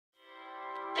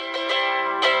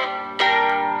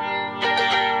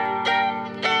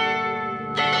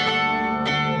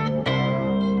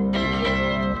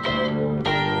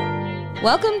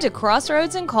Welcome to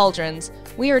Crossroads and Cauldrons.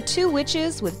 We are two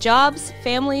witches with jobs,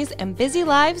 families, and busy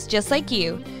lives just like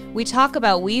you. We talk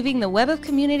about weaving the web of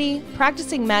community,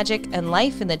 practicing magic, and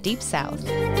life in the Deep South.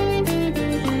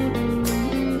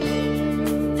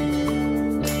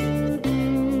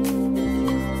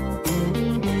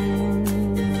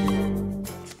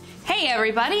 Hey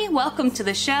everybody, welcome to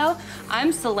the show.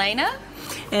 I'm Sellena.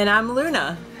 And I'm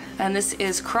Luna. And this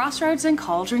is Crossroads and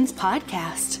Cauldrons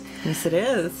podcast. Yes, it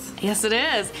is. Yes, it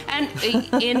is. And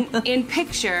in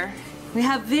picture, we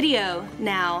have video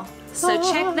now. So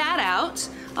check that out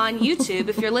on YouTube.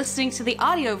 If you're listening to the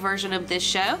audio version of this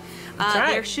show,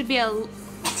 right. there should be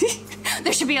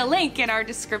a link in our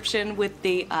description with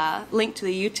the link to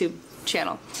the YouTube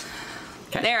channel.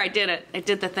 Okay. There, I did it. I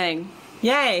did the thing.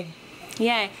 Yay.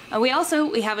 Yay. We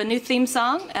have a new theme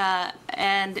song,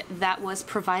 and that was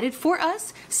provided for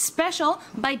us, special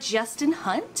by Justin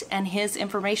Hunt, and his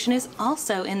information is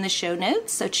also in the show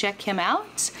notes, so check him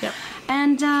out. Yep.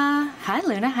 And, hi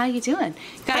Luna, how you doing?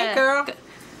 Hey girl.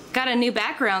 Got a new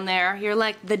background there. You're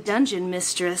like the dungeon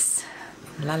mistress.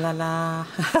 La la la.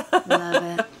 Love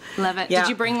it. Love it. Yeah. Did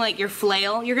you bring like your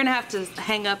flail? You're gonna have to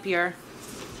hang up your,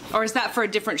 or is that for a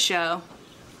different show?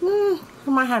 I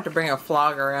might have to bring a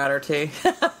flogger out or two.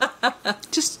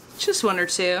 Just one or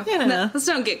two. You know. No, let's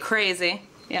don't get crazy.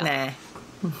 Yeah.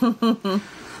 Nah.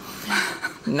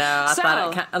 No, I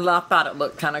thought it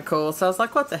looked kind of cool, so I was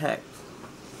like, what the heck?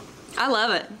 I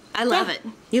love it. I love it.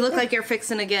 You look like you're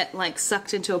fixing to get like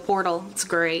sucked into a portal. It's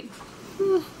great.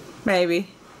 Maybe.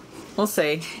 We'll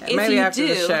see. If maybe you after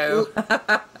the show.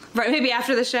 Right, maybe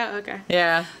after the show. Okay.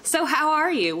 Yeah. So how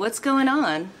are you? What's going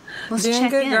on? Let's doing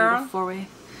check good, in girl. before we.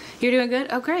 You're doing good?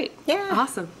 Oh, great. Yeah.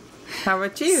 Awesome. How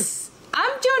about you?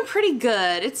 I'm doing pretty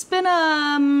good. It's been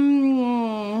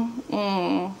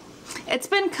it's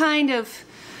been kind of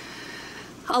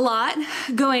a lot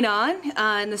going on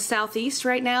in the southeast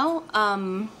right now.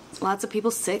 Lots of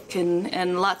people sick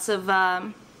and lots of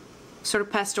sort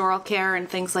of pastoral care and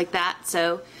things like that.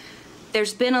 So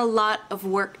there's been a lot of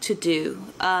work to do.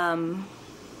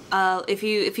 If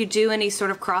you do any sort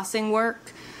of crossing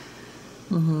work,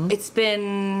 it's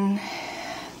been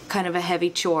kind of a heavy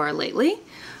chore lately.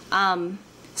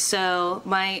 So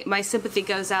my sympathy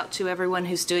goes out to everyone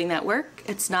who's doing that work.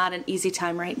 It's not an easy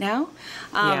time right now.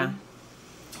 Yeah.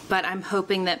 But I'm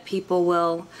hoping that people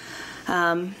will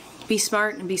be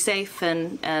smart and be safe,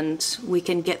 and we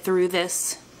can get through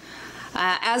this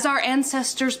as our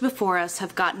ancestors before us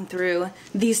have gotten through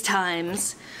these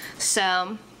times.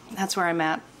 So that's where I'm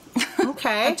at.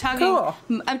 Okay, cool.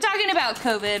 I'm talking about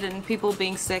COVID and people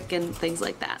being sick and things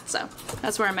like that. So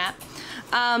that's where I'm at.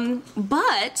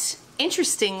 But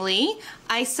interestingly,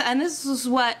 and this is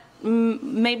what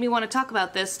made me want to talk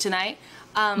about this tonight.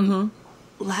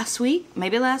 Last week,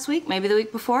 maybe the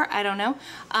week before, I don't know.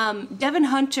 Devin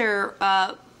Hunter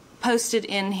posted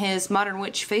in his Modern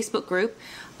Witch Facebook group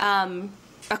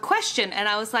a question, and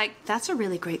I was like, that's a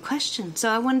really great question. So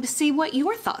I wanted to see what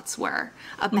your thoughts were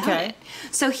about it.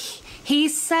 So he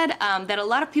said that a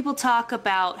lot of people talk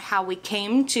about how we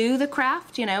came to the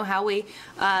craft, you know, how we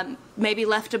maybe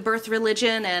left a birth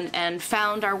religion and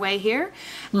found our way here.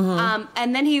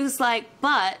 And then he was like,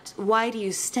 but why do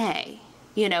you stay?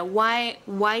 You know, why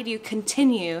do you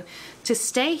continue to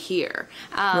stay here?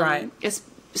 Right.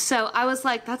 So I was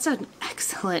like, that's an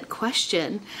excellent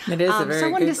question. It is a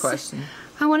very good question.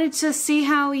 I wanted to see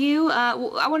how you, I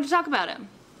wanted to talk about it.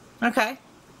 Okay.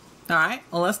 All right.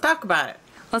 Well, let's talk about it.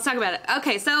 Let's talk about it.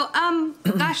 Okay, so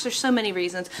gosh, there's so many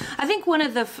reasons. I think one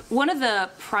of the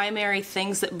primary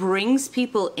things that brings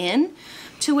people in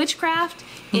to witchcraft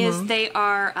is they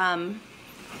are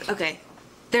okay.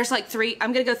 There's like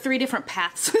I'm going to go 3 different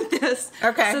paths with this.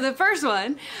 Okay. So the first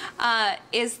one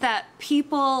is that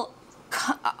people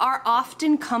are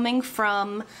often coming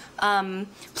from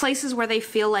places where they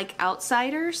feel like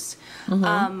outsiders,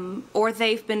 or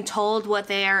they've been told what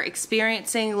they are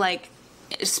experiencing, like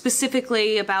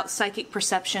specifically about psychic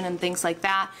perception and things like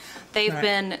that. They've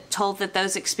been told that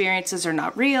those experiences are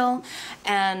not real,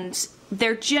 and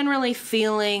they're generally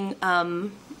feeling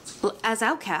as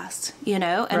outcasts, you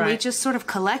know, and we just sort of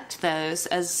collect those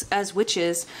as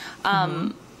witches.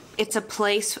 It's a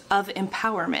place of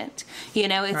empowerment, you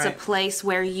know, it's a place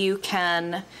where you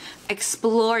can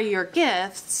explore your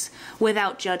gifts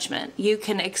without judgment. You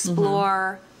can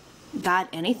explore, God,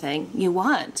 anything you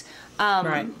want.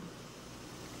 And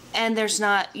there's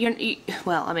not,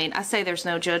 well, I mean, I say there's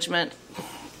no judgment.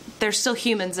 There's still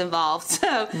humans involved.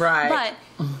 So, but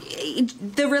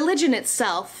the religion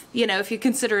itself, you know, if you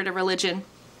consider it a religion,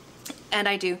 and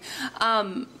I do,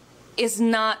 is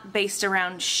not based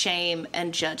around shame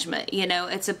and judgment. You know,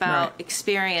 it's about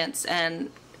experience and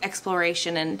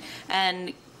exploration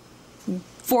and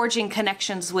forging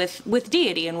connections with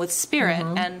deity and with spirit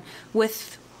and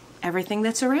with everything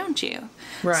that's around you.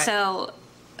 Right. So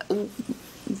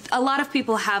a lot of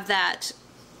people have that.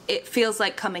 It feels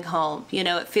like coming home, you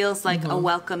know, it feels like a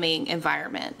welcoming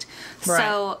environment. Right.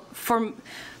 So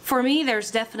for me, there's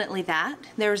definitely that.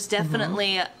 There's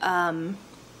definitely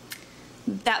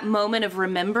that moment of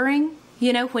remembering,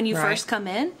 you know, when you first come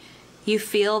in, you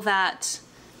feel that,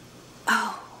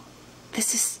 oh,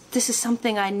 this is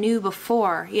something I knew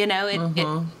before, you know,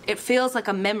 it feels like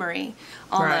a memory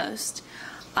almost.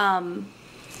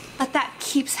 But that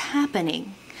keeps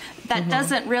happening. That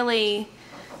doesn't really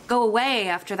go away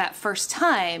after that first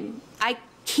time. I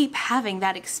keep having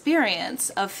that experience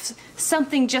of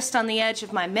something just on the edge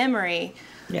of my memory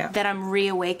that I'm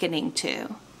reawakening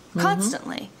to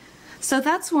constantly. So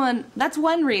that's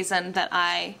one reason that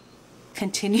I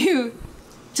continue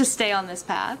to stay on this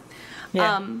path.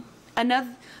 Yeah.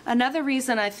 Another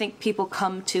reason I think people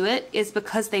come to it is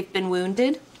because they've been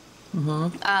wounded,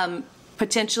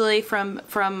 potentially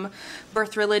from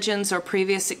birth religions or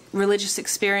previous religious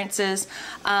experiences,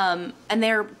 and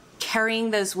they're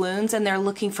carrying those wounds and they're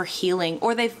looking for healing,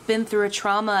 or they've been through a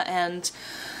trauma and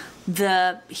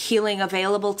the healing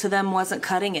available to them wasn't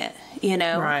cutting it, you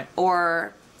know,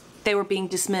 or they were being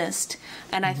dismissed.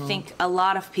 And I think a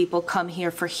lot of people come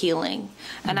here for healing,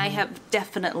 and I have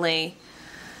definitely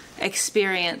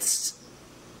experienced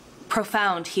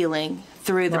profound healing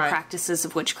through the practices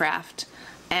of witchcraft.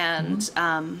 And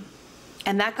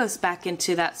that goes back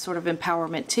into that sort of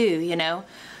empowerment too, you know,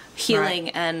 healing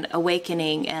and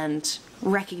awakening and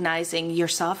recognizing your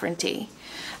sovereignty.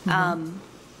 And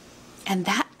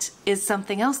that is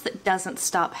something else that doesn't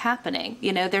stop happening.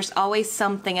 You know, there's always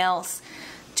something else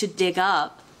to dig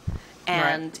up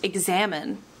and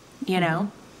examine, you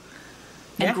know,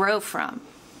 and grow from.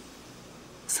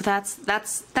 So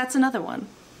that's another one.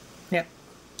 Yep.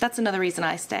 That's another reason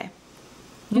I stay.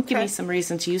 You give me some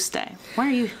reasons you stay.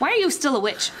 Why are you still a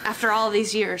witch after all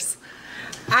these years?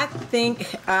 I think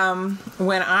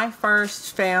when I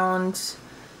first found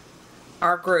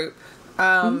our group,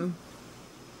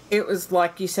 it was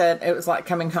like you said, it was like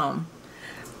coming home.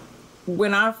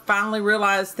 When I finally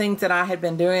realized things that I had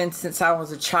been doing since I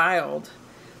was a child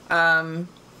that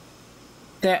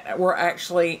were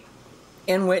actually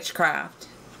in witchcraft,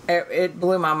 it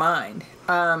blew my mind.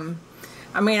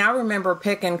 I mean, I remember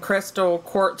picking crystal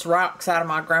quartz rocks out of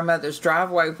my grandmother's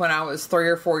driveway when I was 3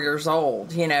 or 4 years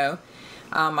old, you know.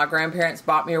 My grandparents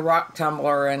bought me a rock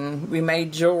tumbler, and we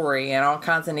made jewelry and all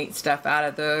kinds of neat stuff out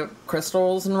of the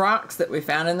crystals and rocks that we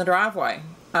found in the driveway.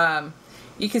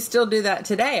 You can still do that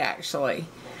today, actually.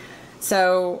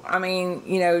 So, I mean,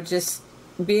 you know, just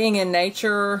being in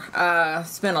nature,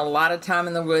 spent a lot of time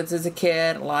in the woods as a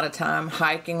kid, a lot of time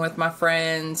hiking with my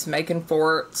friends, making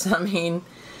forts. I mean,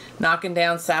 knocking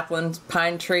down sapling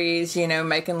pine trees, you know,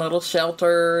 making little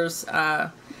shelters,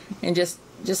 and just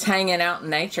hanging out in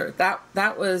nature.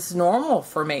 That was normal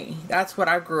for me. That's what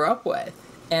I grew up with.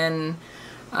 And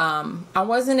I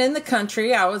wasn't in the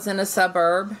country. I was in a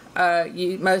suburb.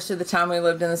 Most of the time we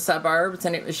lived in the suburbs,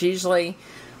 and it was usually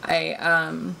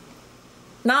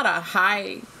not a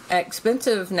high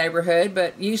expensive neighborhood,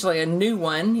 but usually a new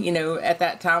one. You know, at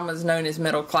that time was known as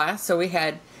middle class. So we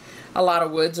had a lot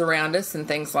of woods around us and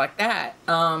things like that.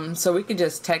 So we could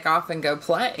just take off and go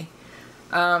play.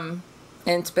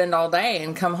 And spend all day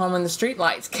and come home when the street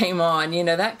lights came on, you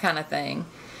know, that kind of thing.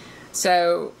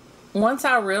 So once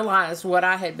I realized what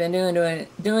I had been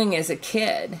doing as a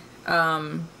kid,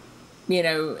 you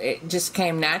know, it just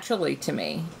came naturally to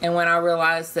me. And when I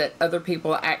realized that other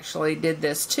people actually did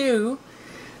this too,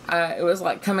 it was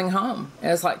like coming home. It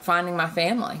was like finding my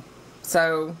family.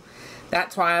 So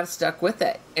that's why I've stuck with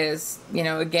it. Is, you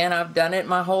know, again, I've done it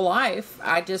my whole life.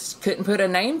 I just couldn't put a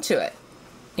name to it,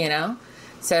 you know.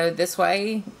 So this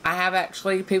way, I have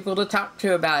actually people to talk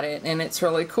to about it, and it's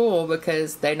really cool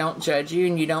because they don't judge you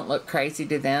and you don't look crazy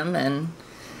to them, and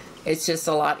it's just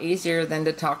a lot easier than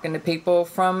to talking to people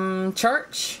from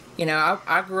church. You know,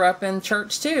 I grew up in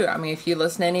church too. I mean, if you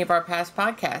listen to any of our past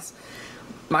podcasts,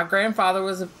 my grandfather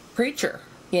was a preacher.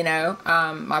 You know,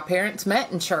 my parents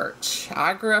met in church.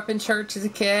 I grew up in church as a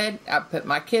kid. I put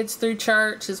my kids through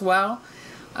church as well.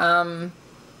 And,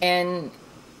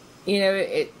 you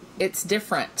know, it's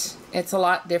different. It's a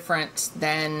lot different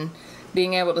than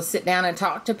being able to sit down and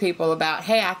talk to people about,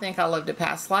 hey, I think I lived a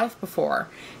past life before.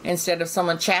 Instead of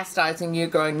someone chastising you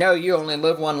going, no, you only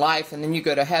live one life and then you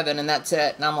go to heaven and that's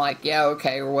it. And I'm like, yeah,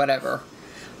 okay, or whatever.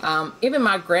 Even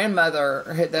my grandmother,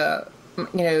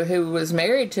 who was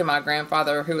married to my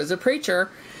grandfather, who was a preacher,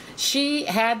 she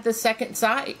had the second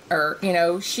sight, or,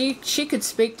 she could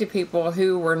speak to people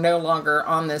who were no longer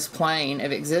on this plane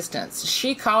of existence.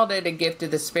 She called it a gift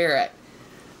of the Spirit.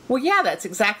 Well, yeah, that's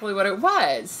exactly what it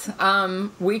was.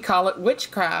 We call it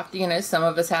witchcraft. Some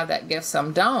of us have that gift,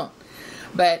 some don't.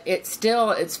 But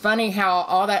it's funny how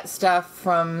all that stuff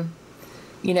from,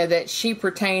 that she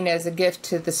pertained as a gift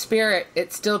to the Spirit,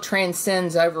 it still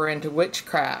transcends over into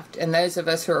witchcraft. And those of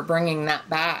us who are bringing that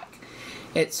back,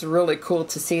 it's really cool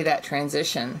to see that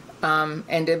transition.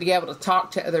 And to be able to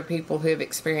talk to other people who have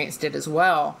experienced it as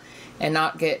well, and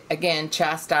not get, again,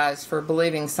 chastised for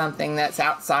believing something that's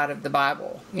outside of the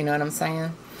Bible. You know what I'm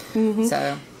saying? Mm-hmm.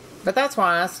 So, but that's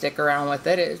why I stick around with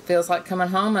it. It feels like coming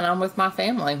home, and I'm with my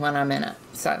family when I'm in it.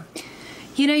 So,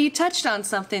 you touched on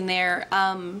something there.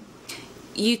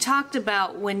 You talked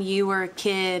about when you were a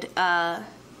kid,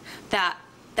 that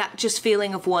just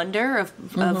feeling of wonder,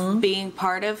 of being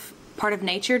part of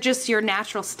nature, just your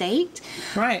natural state.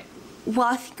 Right. Well,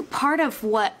 I think part of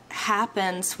what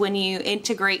happens when you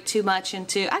integrate too much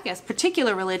into, I guess,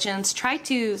 particular religions, try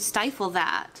to stifle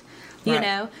that,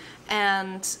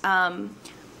 and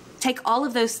take all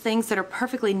of those things that are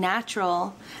perfectly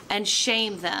natural and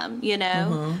shame them,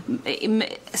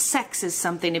 Sex is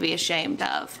something to be ashamed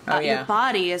of. Your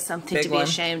body is something to be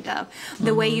ashamed of.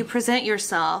 The way you present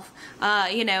yourself.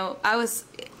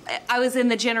 I was in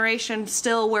the generation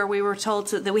still where we were told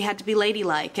that we had to be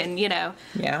ladylike, and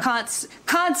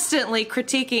constantly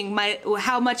critiquing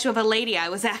how much of a lady I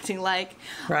was acting like.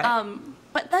 Right.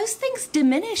 But those things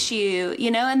diminish you,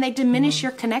 and they diminish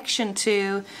your connection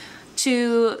to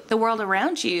the world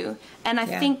around you. And I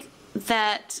think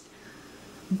that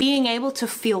being able to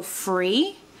feel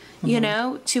free,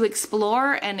 to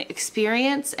explore and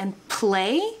experience and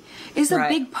play is a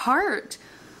big part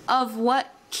of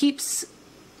what keeps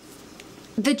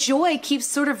the joy keeps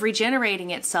sort of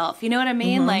regenerating itself. You know what I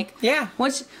mean? Like,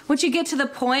 once you get to the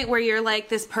point where you're like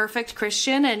this perfect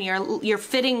Christian and you're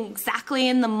fitting exactly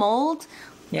in the mold,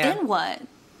 then what?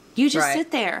 You just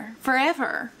sit there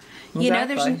forever.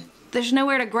 Exactly. There's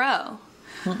nowhere to grow.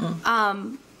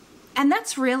 And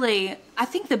that's really, I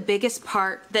think, the biggest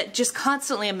part that just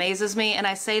constantly amazes me, and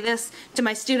I say this to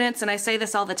my students, and I say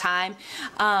this all the time,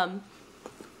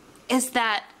 is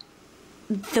that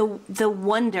the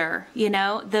wonder,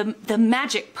 the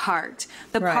magic part,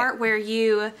 the part where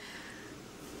you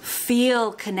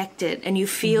feel connected and you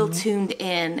feel tuned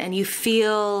in and you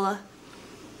feel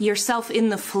yourself in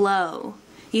the flow,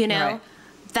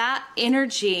 that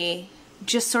energy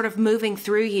just sort of moving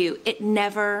through you. It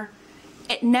never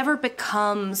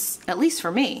becomes, at least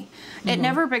for me, it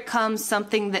never becomes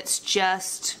something that's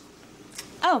just,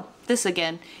 this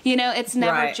again. It's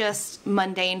never just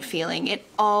mundane feeling. It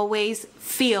always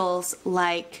feels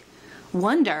like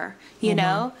wonder,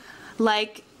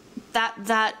 like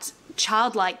that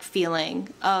childlike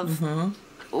feeling of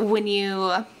when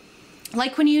you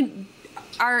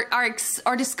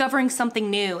are discovering something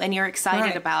new and you're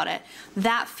excited about it.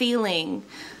 That feeling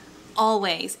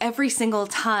always, every single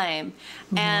time.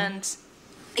 And,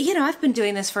 I've been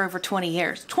doing this for over 20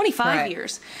 years, 25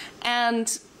 years.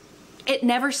 And it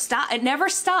never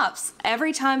stops.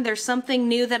 Every time there's something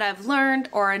new that I've learned,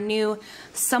 or a new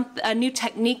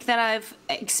technique that I've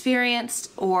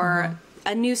experienced, or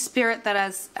a new spirit that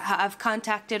I've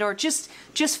contacted, or just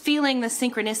feeling the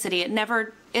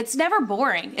synchronicity. It's never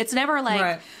boring. It's never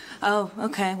like, oh,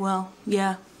 okay, well,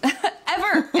 yeah.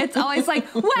 Ever. It's always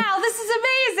like, wow, this is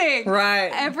amazing.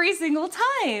 Right. Every single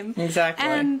time. Exactly.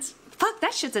 And fuck,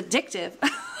 that shit's addictive.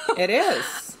 It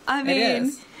is. I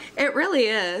mean, it really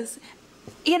is.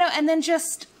 And then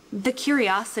just the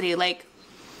curiosity, like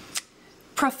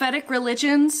prophetic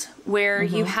religions where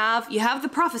you have the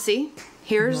prophecy.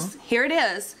 Here it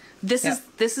is. This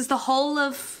is the whole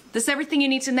of this, everything you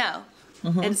need to know.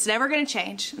 And it's never going to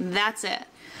change. That's it.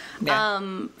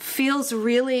 Yeah. Feels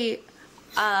really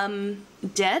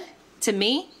dead to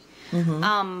me.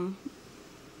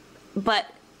 But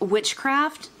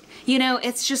witchcraft,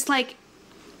 it's just like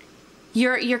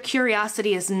your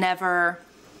curiosity is never,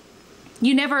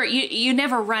 you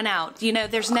never run out.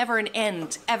 There's never an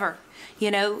end ever.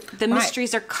 The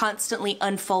mysteries are constantly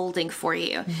unfolding for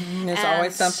you. There's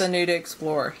always something new to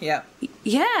explore. Yeah.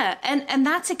 Yeah, and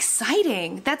that's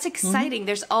exciting. That's exciting.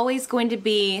 There's always going to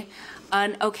be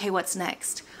okay, what's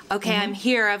next? Okay, I'm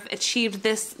here. I've achieved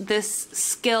this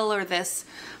skill, or this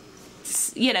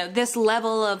this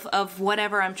level of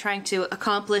whatever I'm trying to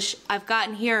accomplish. I've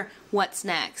gotten here. What's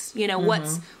next?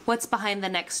 What's behind the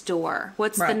next door?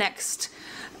 What's the next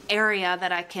area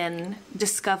that I can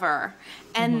discover?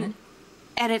 And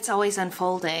and it's always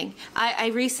unfolding. I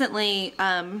recently,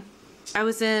 I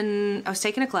was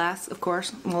taking a class, of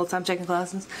course, all the time taking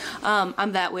classes.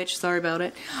 I'm that witch, sorry about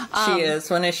it. She is.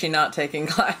 When is she not taking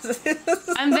classes?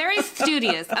 I'm very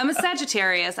studious. I'm a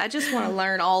Sagittarius. I just want to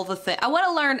learn all the things. I want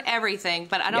to learn everything,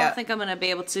 but I don't think I'm going to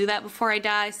be able to do that before I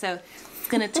die, so it's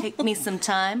going to take me some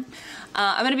time.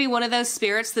 I'm going to be one of those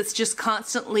spirits that's just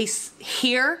constantly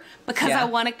here because I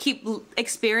want to keep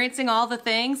experiencing all the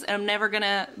things, and I'm never going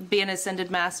to be an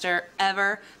ascended master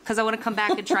ever because I want to come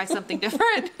back and try something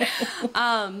different.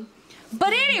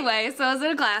 But anyway, so I was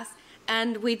in a class,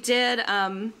 and we did,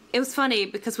 it was funny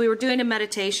because we were doing a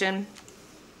meditation,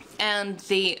 and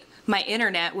my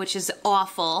internet, which is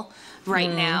awful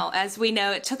right now, as we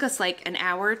know, it took us like an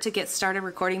hour to get started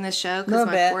recording this show because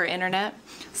my poor internet.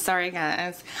 Sorry,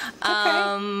 guys.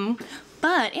 Okay.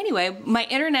 But anyway, my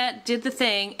internet did the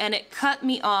thing, and it cut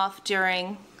me off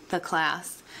during the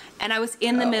class. And I was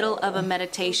in the middle of a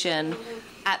meditation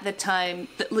at the time.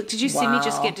 Look, did you see me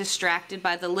just get distracted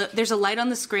by there's a light on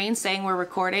the screen saying we're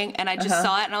recording, and I just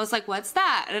saw it, and I was like, what's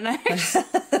that? And I just,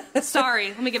 sorry,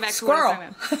 let me get back to what I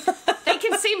was talking about. They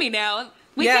can see me now.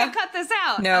 We can't cut this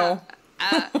out. No.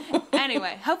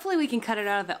 Anyway, hopefully we can cut it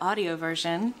out of the audio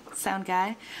version, sound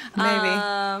guy.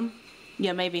 Maybe.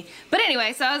 Yeah, maybe. But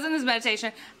anyway, so I was in this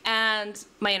meditation, and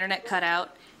my internet cut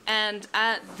out, and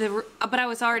but I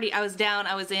was down,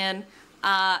 I was in,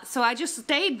 so I just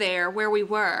stayed there where we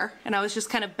were, and I was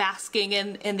just kind of basking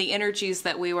in the energies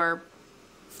that we were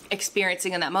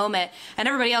experiencing in that moment, and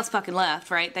everybody else fucking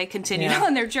left, right? They continued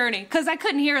on their journey, because I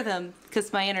couldn't hear them,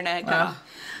 because my internet had cut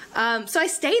off. So I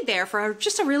stayed there for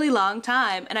just a really long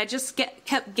time, and I just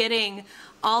kept getting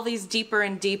all these deeper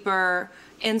and deeper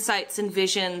insights and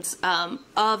visions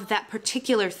of that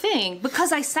particular thing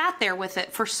because I sat there with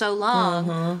it for so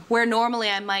long, where normally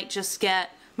I might just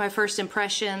get my first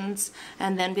impressions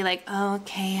and then be like, oh,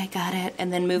 okay, I got it,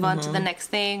 and then move on to the next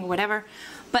thing, whatever.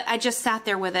 But I just sat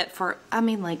there with it for,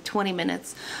 like 20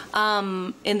 minutes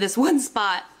in this one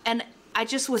spot, and I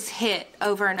just was hit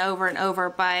over and over and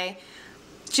over by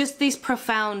just these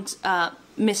profound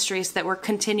mysteries that were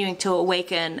continuing to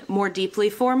awaken more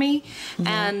deeply for me.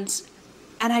 And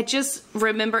I just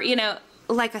remember,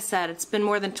 like I said, it's been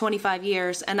more than 25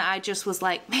 years, and I just was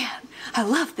like, man, I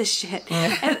love this shit.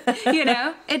 And,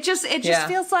 it just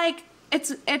feels like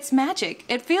it's magic.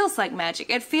 It feels like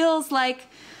magic. It feels like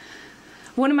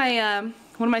one of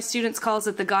my students calls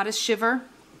it the goddess shiver.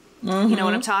 You know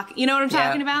what I'm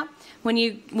talking about? When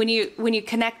you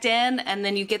connect in, and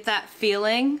then you get that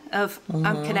feeling of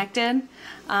I'm connected.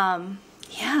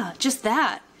 Just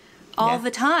that. All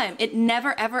the time. It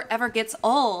never, ever, ever gets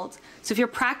old. So if you're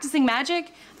practicing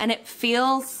magic and it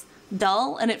feels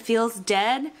dull and it feels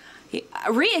dead,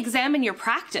 re-examine your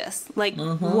practice. Like,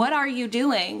 what are you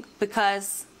doing?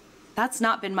 Because that's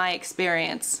not been my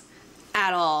experience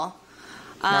at all.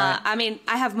 I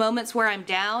have moments where I'm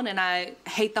down and I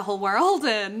hate the whole world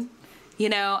and,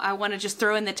 I want to just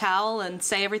throw in the towel and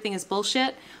say everything is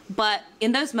bullshit. But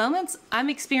in those moments, I'm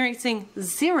experiencing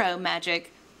zero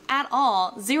magic at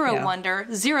all, zero wonder,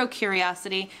 zero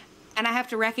curiosity, and I have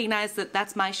to recognize that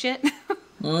that's my shit.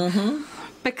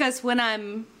 Because when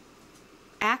I'm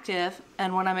active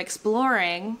and when I'm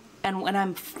exploring and when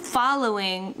I'm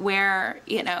following where,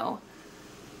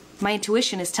 my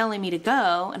intuition is telling me to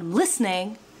go and I'm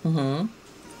listening,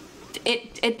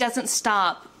 it doesn't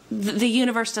stop. The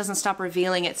universe doesn't stop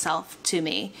revealing itself to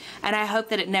me, and I hope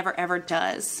that it never ever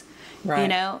does.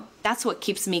 Right. That's what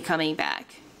keeps me coming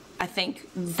back. I think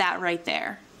that right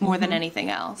there, more than anything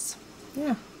else.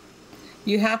 Yeah.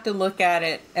 You have to look at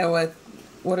it with,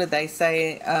 what did they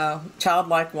say,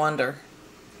 childlike wonder.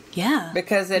 Yeah.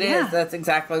 Because it is. That's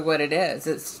exactly what it is.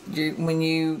 It's when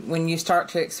you start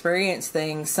to experience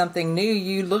things, something new,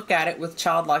 you look at it with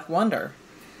childlike wonder.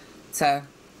 So,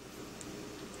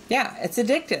 yeah, it's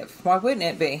addictive. Why wouldn't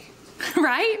it be?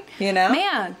 Right?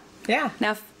 Man. Yeah.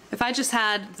 Now, if I just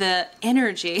had the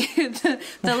energy,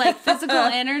 the physical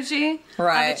energy of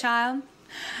a child.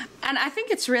 And I think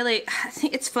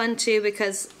it's fun too,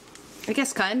 because I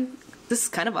guess this is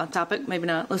kind of on topic, maybe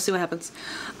not. Let's see what happens.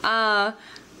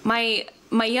 My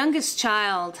youngest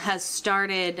child has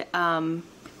started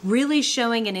really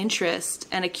showing an interest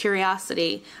and a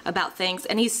curiosity about things,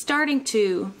 and he's starting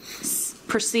to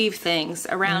perceive things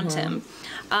around him.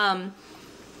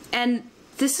 And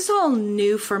this is all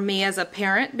new for me as a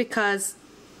parent because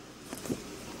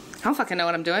I don't fucking know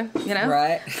what I'm doing,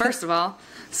 Right. First of all.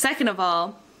 Second of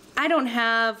all, I don't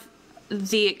have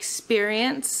the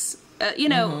experience.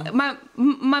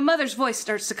 My mother's voice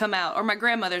starts to come out, or my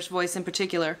grandmother's voice in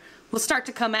particular will start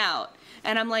to come out.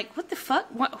 And I'm like, what the fuck?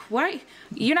 Why?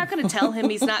 You're not going to tell him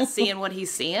he's not seeing what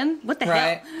he's seeing? What the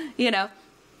hell? You know?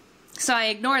 So I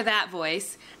ignore that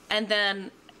voice. And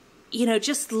then, you know,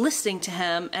 just listening to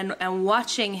him and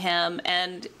watching him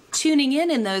and tuning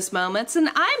in those moments. And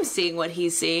I'm seeing what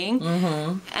he's seeing.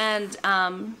 And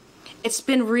it's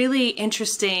been really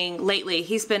interesting lately.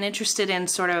 He's been interested in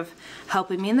sort of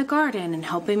helping me in the garden and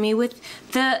helping me with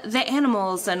the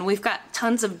animals. And we've got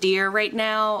tons of deer right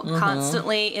now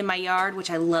constantly in my yard, which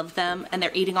I love them. And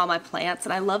they're eating all my plants.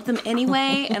 And I love them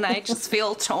anyway. And I just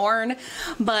feel torn.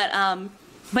 But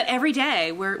every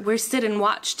day we're sit and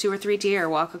watch 2 or 3 deer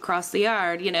walk across the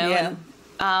yard, you know. Yeah.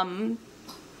 And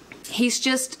he's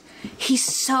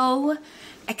so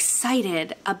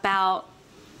excited about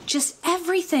just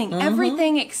everything.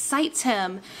 Everything excites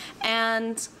him.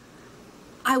 And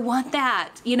I want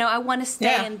that. You know, I want to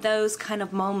stay in those kind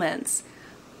of moments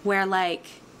where, like,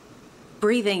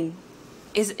 breathing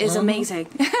is amazing.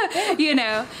 You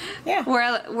know? Yeah.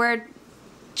 Where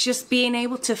just being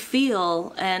able to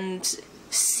feel and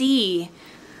see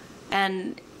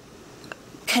and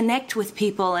connect with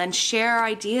people and share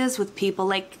ideas with people,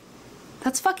 like,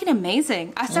 that's fucking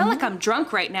amazing. I sound like I'm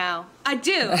drunk right now. I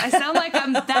do. I sound like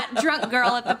I'm that drunk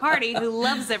girl at the party who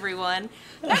loves everyone.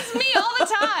 That's me all the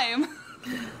time.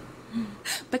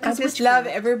 Because I just love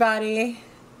everybody.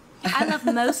 I love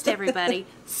most everybody.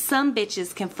 Some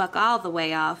bitches can fuck all the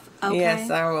way off. Okay?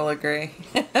 Yes, I will agree.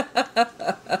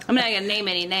 I'm not going to name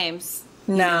any names.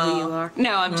 No. You know who you are.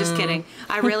 No, I'm just kidding.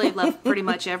 I really love pretty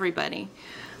much everybody.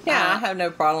 Yeah, I have no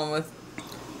problem with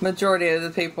majority of the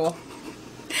people.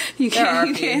 You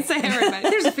can't say everybody.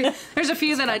 There's a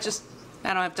few that I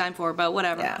don't have time for, but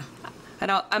whatever. Yeah.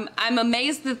 I'm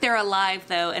amazed that they're alive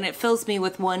though, and it fills me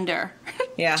with wonder.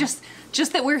 Yeah. just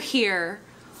that we're here.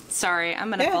 Sorry, I'm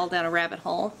gonna fall down a rabbit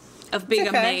hole of being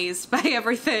amazed by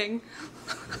everything.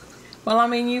 Well, I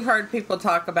mean, you've heard people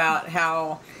talk about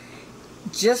how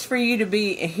just for you to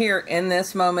be here in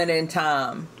this moment in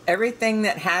time, everything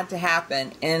that had to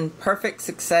happen in perfect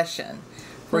succession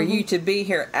for you to be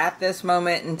here at this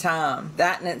moment in time,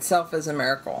 that in itself is a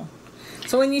miracle.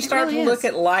 So when you start to look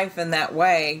at life in that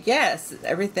way, yes,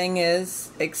 everything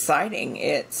is exciting.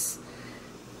 It's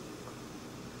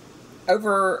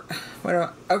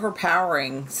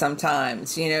overpowering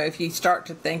sometimes, you know, if you start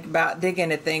to think about dig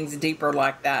into things deeper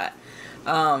like that.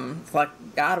 It's like,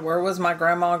 God, where was my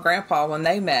grandma and grandpa when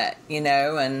they met, you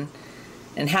know, and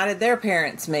how did their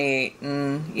parents meet?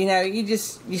 And, you know, you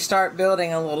start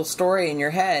building a little story in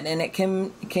your head, and it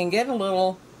can get a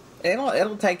little,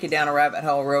 it'll take you down a rabbit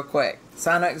hole real quick.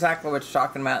 So I know exactly what you're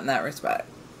talking about in that respect.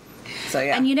 So,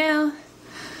 yeah. And, you know,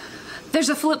 there's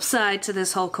a flip side to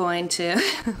this whole coin, too.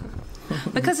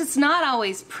 Because it's not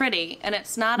always pretty, and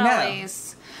it's not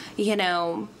always, you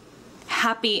know,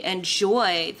 happy and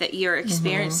joy that you're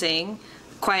experiencing.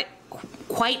 Quite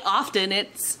often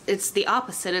it's the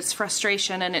opposite. It's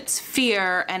frustration, and it's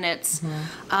fear, and it's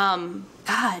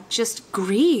God, just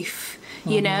grief,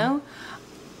 you know.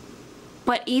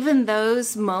 But even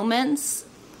those moments,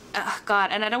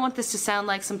 God, and I don't want this to sound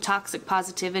like some toxic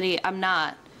positivity, I'm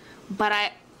not,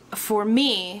 but for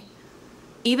me,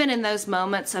 even in those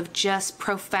moments of just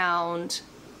profound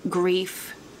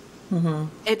grief,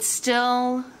 it's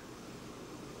still,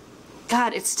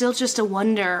 God, it's still just a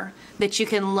wonder that you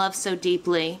can love so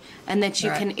deeply and that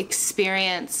you can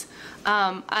experience.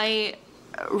 I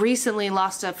recently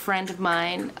lost a friend of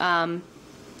mine.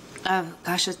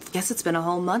 Gosh, I guess it's been a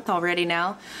whole month already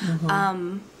now.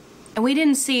 And we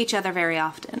didn't see each other very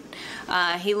often.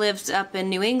 He lived up in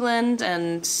New England,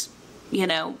 and, you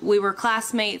know, we were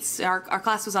classmates. Our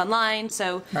class was online,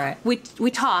 so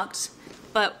we talked.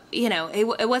 But, you know,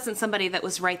 it wasn't somebody that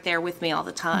was right there with me all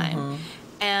the time.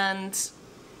 And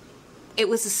it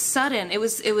was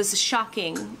it was a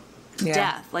shocking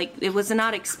death. Like, it was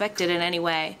not expected in any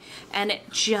way. And it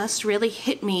just really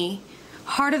hit me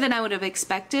harder than I would have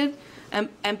expected.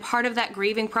 And part of that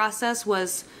grieving process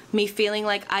was me feeling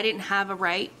like I didn't have a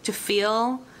right to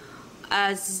feel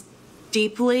as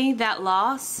deeply that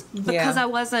loss because I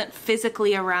wasn't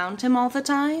physically around him all the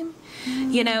time.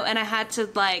 You know, and I had to,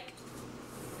 like,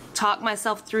 talk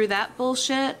myself through that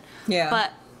bullshit.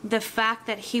 But the fact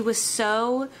that he was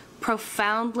so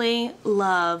profoundly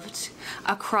loved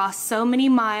across so many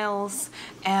miles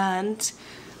and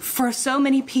for so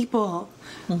many people,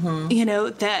 you know,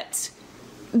 that's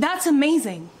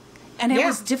amazing. And it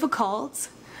was difficult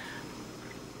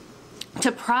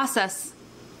to process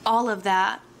all of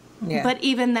that. But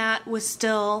even that was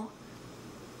still,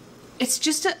 it's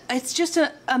just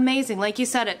amazing. Like you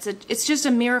said, it's just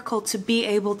a miracle to be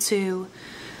able to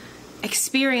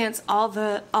experience all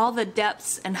the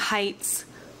depths and heights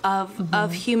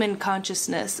of human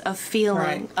consciousness, of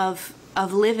feeling, of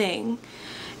living,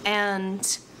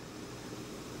 and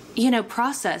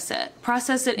process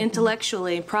it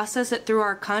intellectually, process it through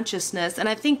our consciousness. And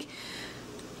I think,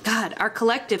 God, our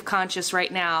collective conscious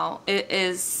right now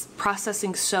is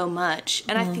processing so much,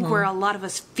 and I think we're a lot of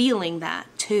us feeling that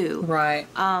too. Right.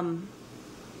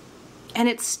 And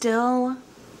it's still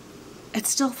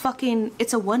fucking,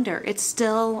 it's a wonder. It's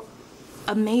still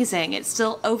amazing. It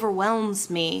still overwhelms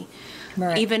me,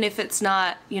 Right. even if it's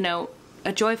not,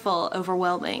 a joyful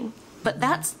overwhelming. But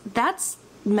that's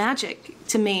magic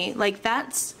to me. Like,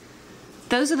 those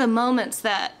are the moments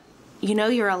that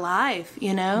you're alive,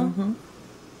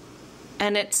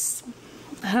 and it's,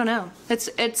 I don't know,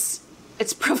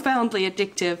 it's profoundly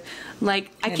addictive.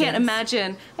 Like, I can't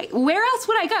imagine, where else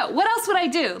would I go? What else would I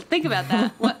do? Think about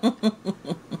that. What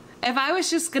if I was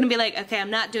just gonna be like, okay,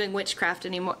 I'm not doing witchcraft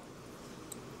anymore?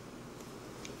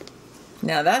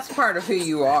 Now that's part of who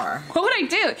you are. What would I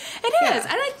do? It is,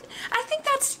 and I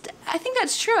think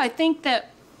that's true. I think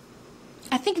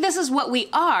this is what we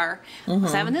are. I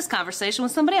was having this conversation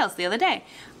with somebody else the other day.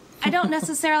 I don't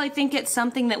necessarily think it's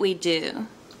something that we do.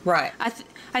 Right.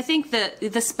 I think that the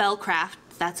spellcraft,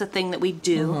 that's a thing that we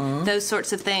do. Those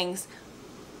sorts of things.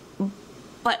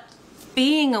 But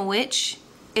being a witch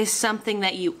is something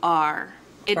that you are.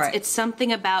 It's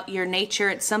something about your nature.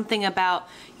 It's something about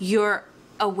your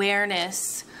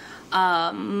awareness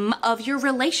of your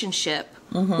relationship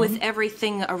with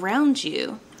everything around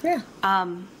you. Yeah.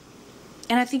 And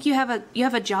I think you have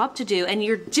a job to do, and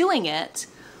you're doing it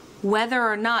whether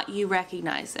or not you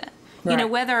recognize it. Right.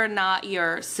 Whether or not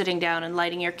you're sitting down and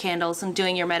lighting your candles and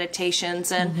doing your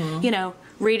meditations and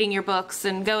reading your books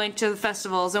and going to the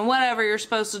festivals and whatever you're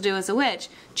supposed to do as a witch.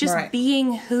 Just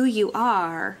being who you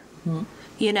are.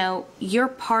 You're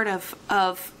part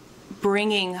of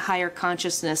bringing higher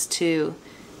consciousness to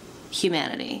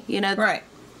humanity. Right.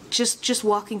 Just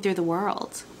walking through the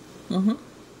world.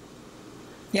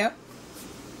 Yep.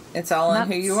 It's all in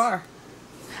who you are.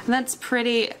 And that's a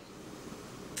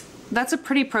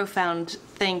pretty profound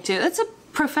thing too. That's a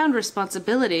profound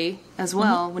responsibility as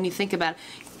well when you think about it.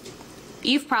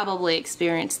 You've probably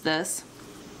experienced this.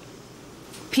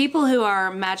 People who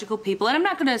are magical people, and I'm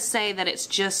not going to say that it's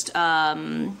just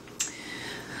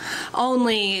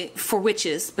only for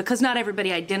witches, because not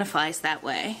everybody identifies that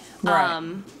way.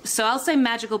 Right. So I'll say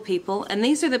magical people, and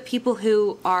these are the people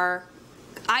who are,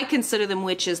 I consider them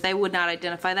witches. They would not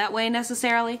identify that way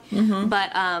necessarily,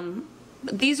 but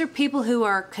these are people who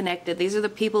are connected. These are the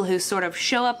people who sort of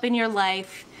show up in your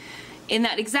life in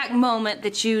that exact moment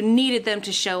that you needed them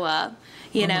to show up,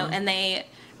 and they,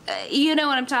 you know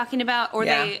what I'm talking about? Or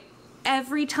they,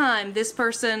 every time this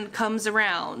person comes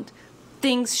around,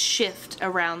 things shift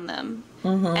around them.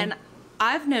 And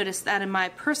I've noticed that in my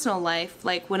personal life,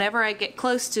 like whenever I get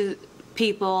close to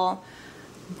people,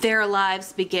 their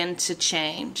lives begin to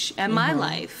change, and my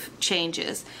life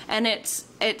changes. And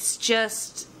it's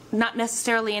just not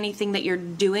necessarily anything that you're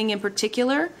doing in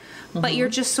particular, but you're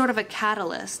just sort of a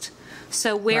catalyst.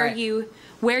 So where you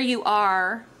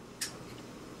are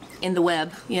in the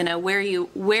web, where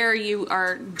you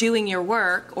are doing your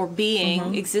work or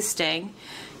being existing,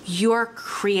 you're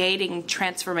creating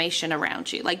transformation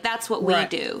around you. Like, that's what we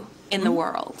do in the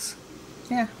world.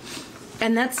 Yeah.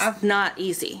 And that's not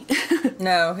easy.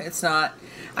 No, it's not.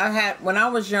 When I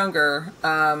was younger,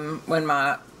 when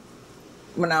my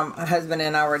husband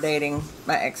and I were dating,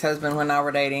 my ex-husband when I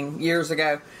were dating years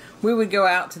ago, we would go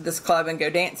out to this club and go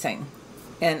dancing.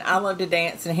 And I loved to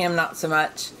dance and him not so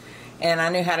much. And I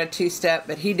knew how to two-step,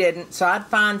 but he didn't. So I'd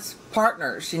find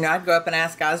partners. I'd go up and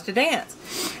ask guys to dance.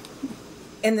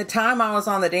 In the time I was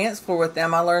on the dance floor with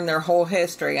them, I learned their whole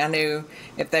history. I knew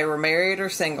if they were married or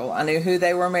single. I knew who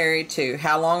they were married to,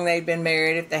 how long they'd been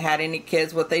married, if they had any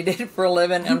kids, what they did for a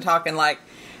living. I'm talking like,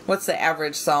 what's the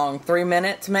average song? 3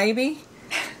 minutes maybe?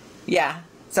 Yeah.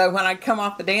 So when I'd come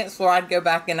off the dance floor, I'd go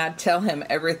back and I'd tell him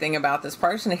everything about this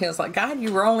person. And he was like, God,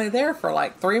 you were only there for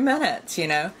like 3 minutes,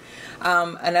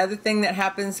 Another thing that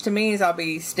happens to me is I'll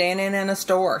be standing in a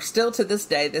store. Still to this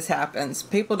day, this happens.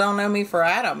 People don't know me for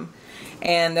Adam.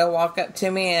 And they'll walk up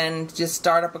to me and just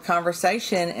start up a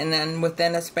conversation. And then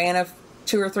within a span of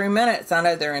 2 or 3 minutes, I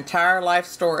know their entire life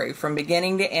story from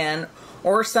beginning to end,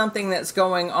 or something that's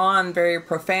going on very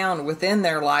profound within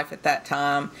their life at that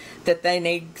time that they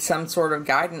need some sort of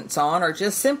guidance on, or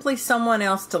just simply someone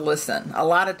else to listen. A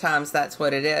lot of times that's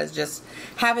what it is, just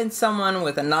having someone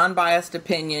with a non-biased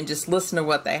opinion just listen to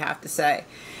what they have to say.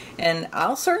 And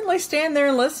I'll certainly stand there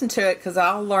and listen to it, because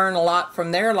I'll learn a lot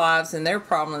from their lives and their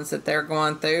problems that they're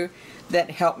going through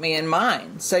that help me in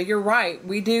mine. So you're right,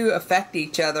 we do affect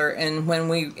each other, and when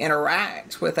we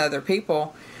interact with other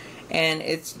people, and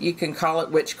you can call it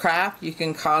witchcraft, you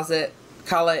can call it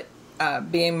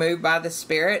being moved by the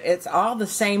spirit. It's all the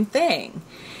same thing.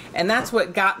 And that's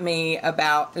what got me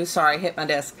about, oh sorry, I hit my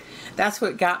desk. That's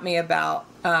what got me about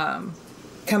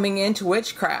coming into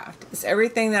witchcraft. It's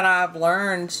everything that I've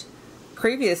learned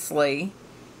previously,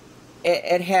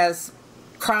 it has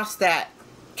crossed that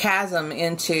chasm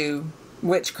into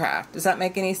witchcraft. Does that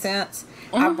make any sense?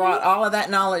 I brought all of that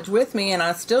knowledge with me, and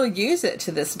I still use it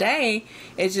to this day.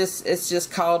 It's just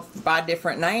called by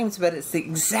different names, but it's the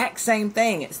exact same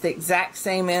thing. It's the exact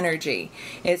same energy.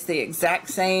 It's the exact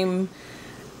same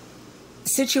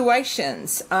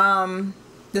situations,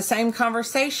 the same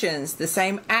conversations, the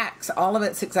same acts. All of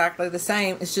it's exactly the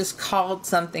same. It's just called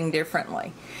something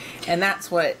differently, and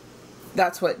that's what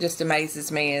just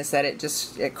amazes me, is that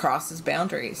it crosses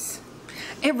boundaries.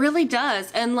 It really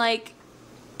does. And like,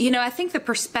 I think the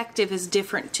perspective is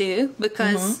different too,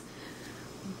 because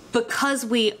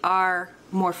we are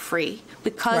more free,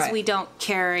 because we don't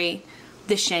carry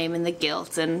the shame and the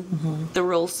guilt and the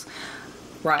rules.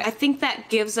 Right. I think that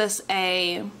gives us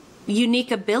a unique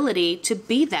ability to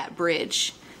be that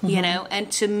bridge,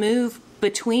 and to move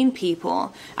between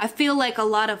people. I feel like a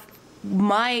lot of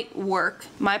my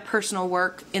personal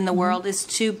work in the world is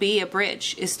to be a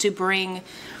bridge, is to bring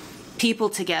people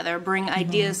together, bring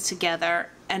ideas together,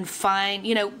 and find,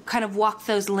 kind of walk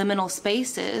those liminal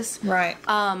spaces. Right.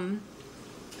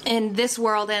 In this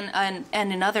world and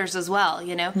in others as well,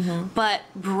 but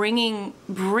bringing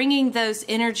those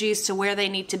energies to where they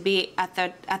need to be at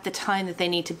the time that they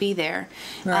need to be there.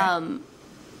 Right.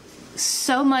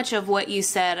 So much of what you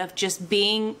said, of just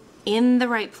being in the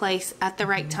right place at the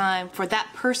right time for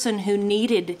that person who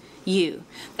needed you.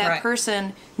 That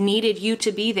person needed you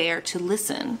to be there to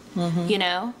listen,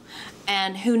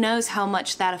 and who knows how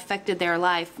much that affected their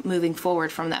life moving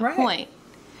forward from that point.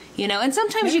 And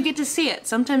sometimes you get to see it.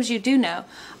 Sometimes you do know.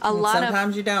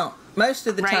 Sometimes you don't. Most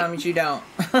of the times you don't.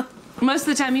 Most of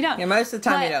the time you don't. Yeah, most of the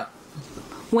time you don't.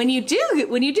 When you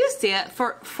do see it,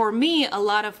 for me, a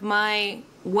lot of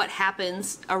what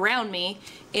happens around me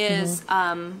is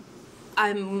I'm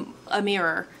a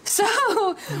mirror.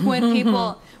 So when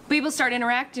people start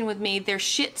interacting with me, their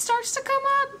shit starts to come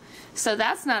up. So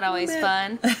that's not always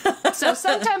fun. So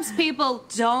sometimes people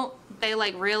they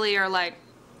like really are like,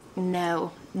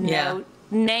 no,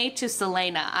 nay to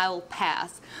Sellena, I will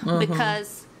pass.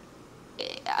 Because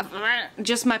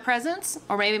just my presence,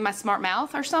 or maybe my smart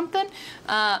mouth or something,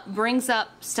 brings up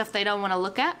stuff they don't want to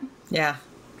look at. Yeah.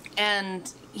 And,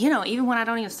 even when I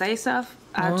don't even say stuff,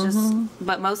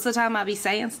 but most of the time I be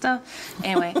saying stuff.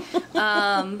 Anyway.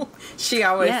 She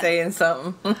always saying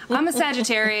something. I'm a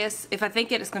Sagittarius. If I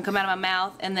think it's going to come out of my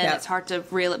mouth, and then it's hard to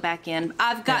reel it back in.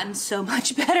 I've gotten so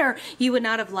much better. You would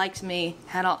not have liked me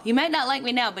at all. You might not like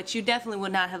me now, but you definitely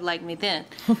would not have liked me then.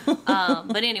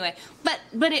 But anyway, but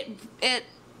it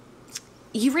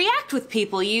you react with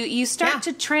people. You start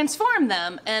to transform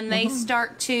them, and they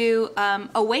start to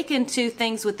awaken to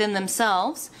things within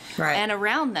themselves and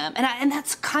around them. And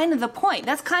that's kind of the point.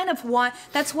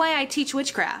 That's why I teach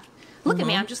witchcraft. Look at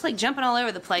me. I'm just like jumping all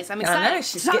over the place. I'm excited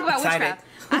to talk about witchcraft.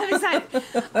 I'm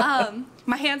excited.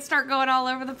 My hands start going all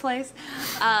over the place.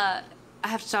 I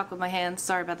have to talk with my hands.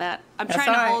 Sorry about that. I'm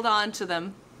trying to hold on to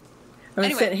them.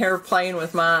 I'm sitting here playing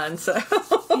with mine, so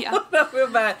yeah. I don't feel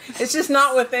bad. It's just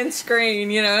not within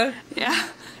screen, Yeah.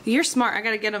 You're smart. I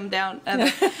got to get them down.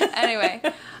 Anyway,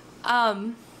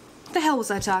 what the hell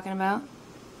was I talking about?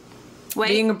 Wait.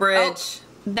 Being a bridge.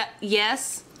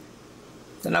 Yes.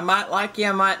 And I might like you,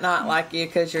 I might not like you,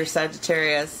 because you're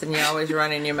Sagittarius and you always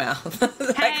run in your mouth.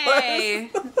 Hey.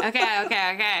 Okay. What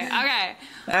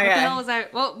the hell was I?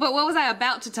 Well, but what was I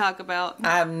about to talk about?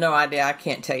 I have no idea. I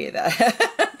can't tell you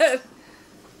that.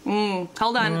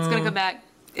 Hold on. It's gonna come back.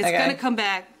 It's gonna come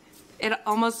back. It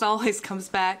almost always comes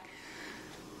back.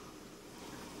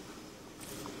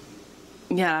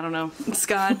 Yeah, I don't know. It's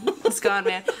gone. It's gone,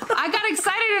 man. I got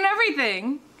excited and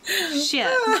everything. Shit.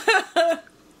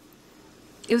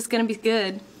 It was gonna be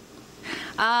good.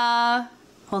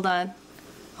 Hold on.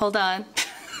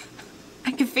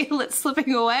 I can feel it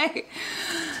slipping away.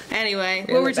 Anyway,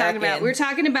 what we're talking about? We're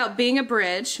talking about being a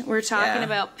bridge. We're talking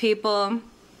about people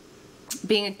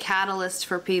being a catalyst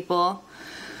for people.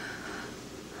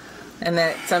 And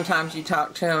that sometimes you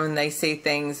talk to them and they see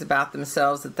things about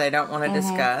themselves that they don't want to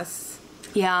discuss.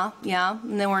 Yeah.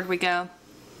 And then where'd we go?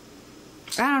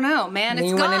 I don't know, man.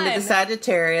 It's gone. You went into the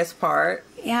Sagittarius part.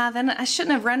 Yeah, then I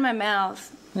shouldn't have run my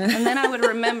mouth. And then I would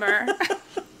remember.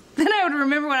 Then I would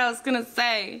remember what I was going to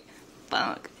say.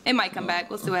 Fuck. It might come back.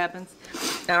 We'll see what happens.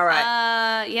 All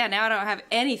right. Yeah, now I don't have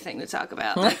anything to talk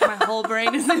about. Like, my whole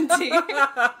brain is empty.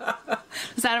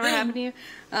 Does that ever happen to you?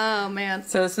 Oh, man.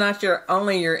 So it's not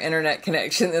only your internet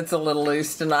connection that's a little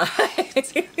loose tonight.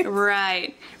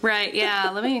 Right.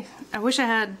 Yeah, I wish I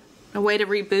had a way to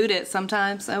reboot it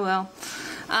sometimes. Oh, well.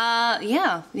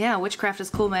 Yeah, Witchcraft is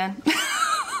cool, man.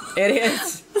 It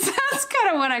is. That's kind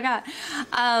of what I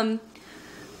got.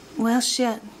 Well,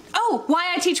 shit. Oh,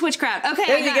 why I teach witchcraft. Okay,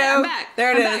 there you go. I'm back.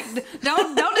 There it is. is.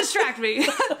 Don't distract me.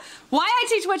 Why I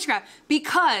teach witchcraft?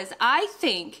 Because I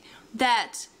think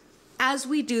that as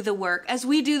we do the work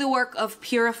of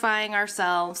purifying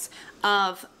ourselves,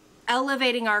 of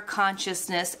elevating our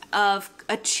consciousness, of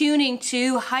attuning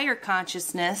to higher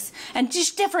consciousness and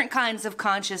just different kinds of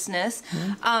consciousness,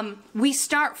 we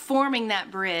start forming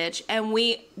that bridge and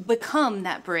we become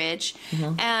that bridge.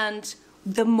 And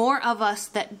the more of us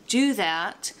that do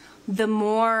that, the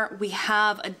more we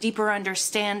have a deeper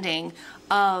understanding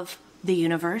of the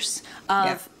universe,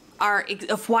 of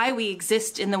of why we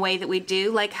exist in the way that we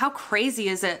do. Like, how crazy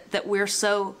is it that we're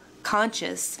so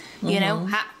conscious? You know,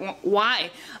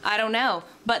 why? I don't know.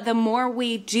 But the more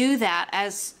we do that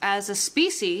as a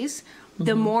species,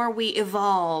 the more we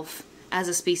evolve as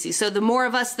a species. So the more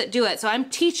of us that do it. So I'm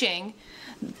teaching,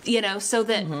 you know, so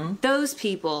that those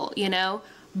people, you know,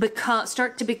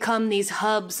 start to become these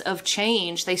hubs of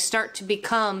change. They start to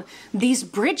become these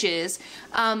bridges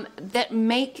that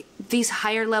make these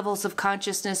higher levels of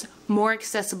consciousness more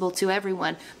accessible to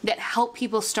everyone, that help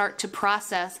people start to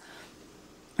process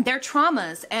their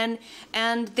traumas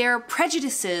and their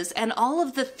prejudices and all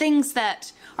of the things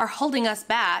that are holding us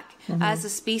back as a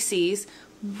species.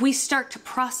 We start to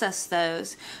process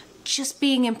those just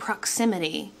being in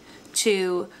proximity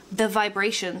to the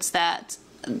vibrations that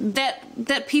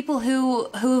people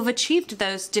who've achieved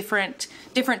those different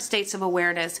states of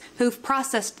awareness, who've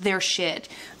processed their shit,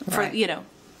 for you know,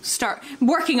 start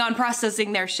working on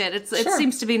processing their shit. It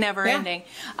seems to be never ending.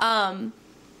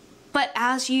 But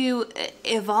as you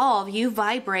evolve, you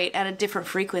vibrate at a different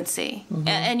frequency,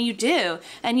 and you do,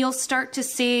 and you'll start to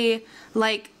see,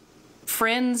 like,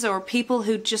 friends or people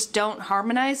who just don't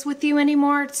harmonize with you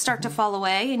anymore start to fall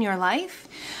away in your life,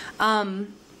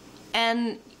 and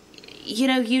you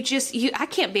know, I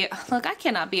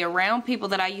cannot be around people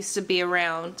that I used to be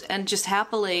around and just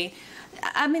happily.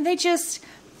 I mean, they just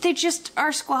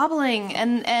are squabbling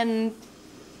and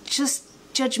just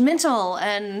judgmental,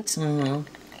 and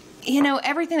you know,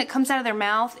 everything that comes out of their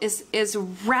mouth is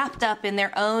wrapped up in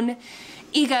their own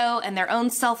ego and their own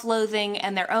self-loathing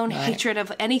and their own hatred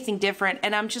of anything different.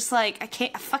 And I'm just like,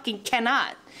 I fucking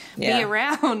cannot be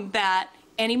around that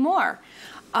anymore.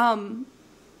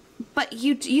 But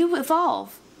you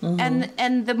evolve,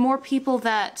 and the more people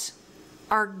that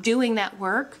are doing that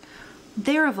work,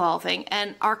 they're evolving,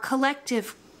 and our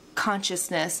collective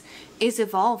consciousness is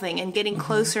evolving and getting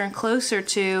closer and closer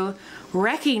to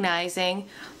recognizing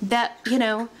that, you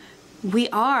know, we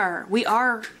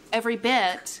are every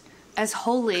bit as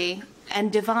holy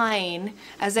and divine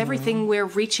as everything we're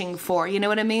reaching for. You know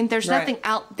what I mean? There's nothing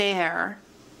out there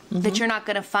that you're not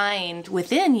going to find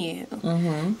within you,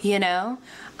 you know?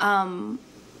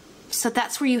 So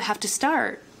that's where you have to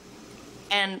start.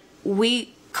 And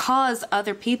we cause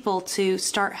other people to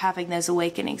start having those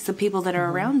awakenings, the people that are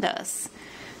around us,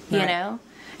 you know?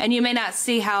 And you may not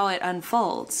see how it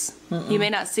unfolds. You may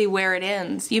not see where it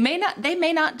ends. They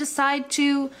may not decide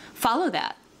to follow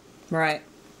that. Right.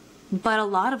 But a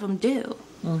lot of them do,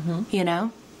 you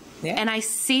know? Yeah. And I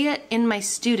see it in my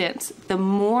students. The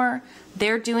more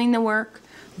they're doing the work,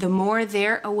 the more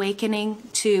they're awakening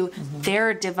to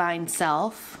their divine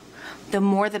self, the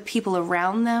more the people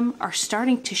around them are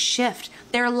starting to shift.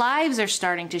 Their lives are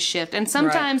starting to shift. And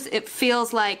sometimes it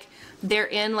feels like they're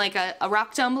in like a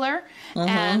rock tumbler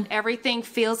and everything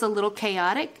feels a little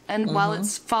chaotic and while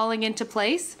it's falling into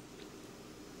place.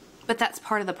 But that's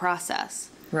part of the process.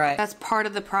 Right. That's part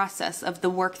of the process of the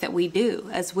work that we do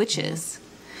as witches.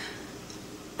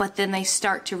 But then they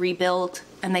start to rebuild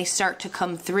and they start to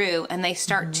come through and they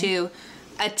start to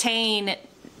attain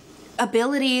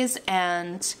abilities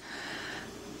and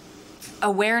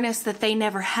awareness that they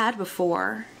never had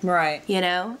before. Right. You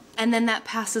know? And then that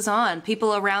passes on.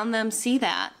 People around them see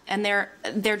that and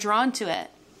they're drawn to it.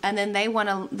 And then they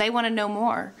want to know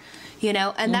more. You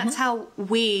know? And that's how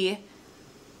we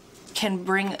can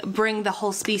bring the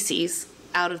whole species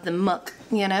out of the muck,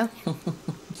 you know?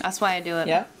 That's why I do it.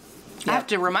 Yeah. I have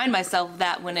to remind myself of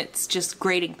that when it's just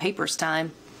grading papers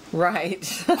time.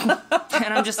 Right.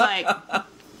 And I'm just like,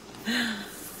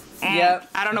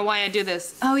 I don't know why I do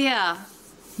this. Oh, yeah.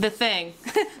 The thing.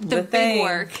 the big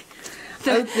work.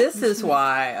 This is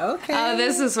why. Okay. Oh,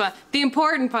 this is what the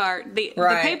important part. The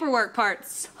paperwork part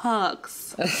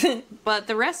sucks, but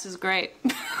the rest is great.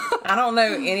 I don't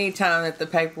know any time that the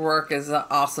paperwork is an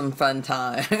awesome fun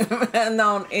time, and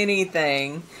on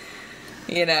anything,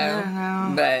 you know. I don't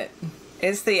know. But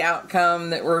it's the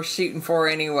outcome that we're shooting for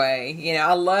anyway. You know,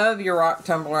 I love your rock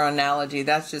tumbler analogy.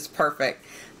 That's just perfect.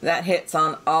 That hits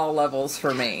on all levels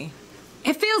for me.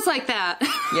 It feels like that.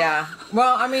 Yeah.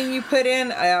 Well, I mean, you put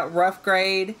in a rough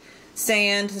grade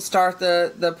sand to start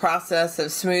the process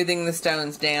of smoothing the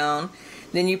stones down.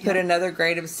 Then you put another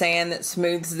grade of sand that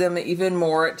smooths them even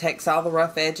more. It takes all the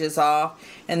rough edges off.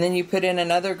 And then you put in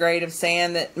another grade of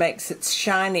sand that makes it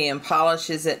shiny and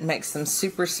polishes it and makes them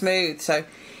super smooth. So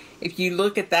if you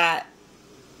look at that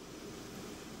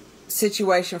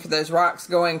situation for those rocks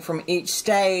going from each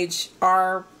stage,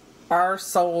 our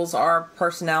souls, our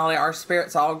personality, our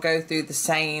spirits all go through the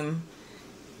same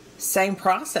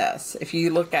process. If you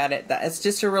look at it, it's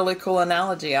just a really cool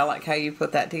analogy. I like how you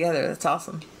put that together. That's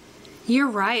awesome. You're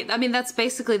right. I mean, that's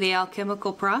basically the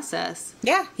alchemical process.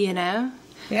 Yeah. You know?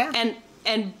 Yeah.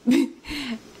 And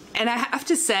I have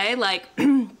to say, like,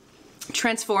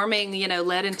 transforming,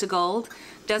 lead into gold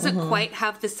doesn't quite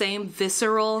have the same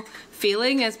visceral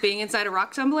feeling as being inside a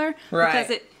rock tumbler. Right.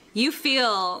 Because you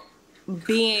feel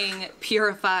being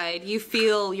purified. You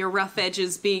feel your rough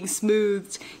edges being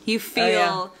smoothed. You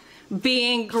feel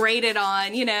being grated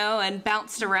on, and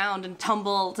bounced around and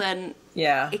tumbled, and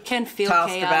it can feel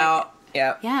tossed chaotic. About.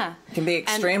 Yep. Yeah. It can be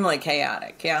extremely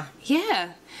chaotic. Yeah.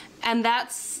 Yeah. And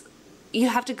you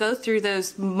have to go through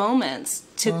those moments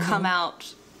to come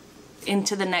out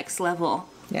into the next level.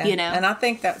 Yeah. You know? And I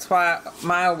think that's why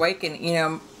my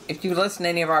awakening, if you listen to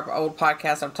any of our old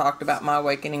podcasts, I've talked about my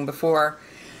awakening before.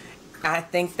 I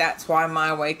think that's why my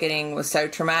awakening was so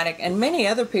traumatic. And many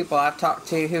other people I've talked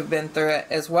to who've been through it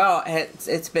as well,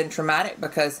 it's been traumatic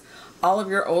because all of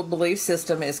your old belief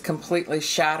system is completely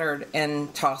shattered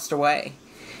and tossed away.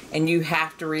 And you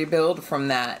have to rebuild from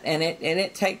that. And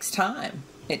it takes time.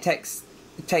 It takes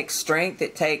strength.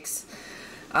 It takes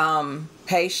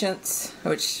patience,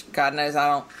 which God knows I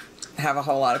don't have a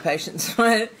whole lot of patience,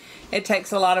 but it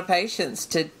takes a lot of patience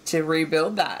to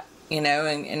rebuild that,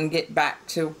 and get back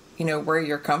to, where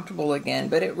you're comfortable again.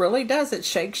 But it really does. It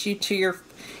shakes you to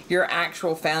your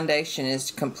actual foundation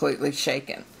is completely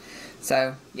shaken.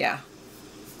 So, yeah.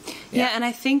 Yeah, and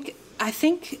I think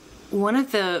one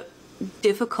of the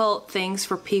difficult things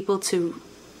for people to...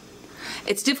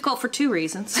 It's difficult for two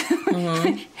reasons.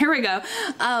 Here we go.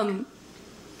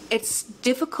 It's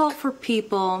difficult for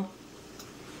people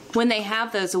when they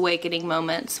have those awakening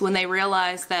moments, when they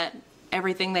realize that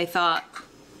everything they thought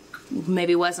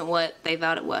maybe wasn't what they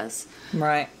thought it was.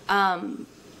 Right. And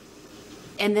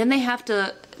then they have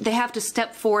to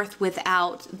step forth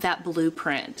without that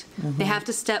blueprint. They have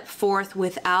to step forth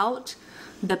without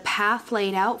the path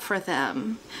laid out for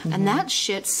them. And that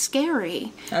shit's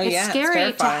scary. It's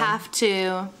scary to have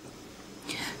to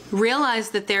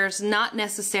realize that there's not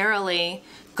necessarily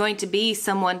going to be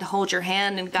someone to hold your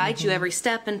hand and guide you every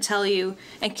step and tell you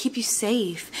and keep you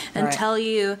safe and tell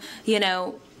you,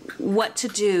 what to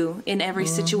do in every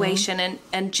situation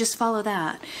and just follow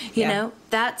that. You know,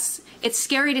 it's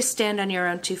scary to stand on your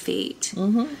own 2 feet,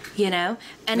 and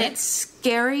it's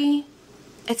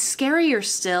scarier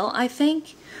still, I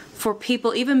think, for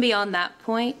people even beyond that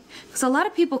point, because a lot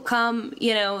of people come,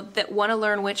 that want to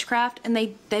learn witchcraft, and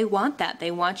they want that.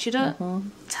 They want you to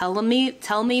tell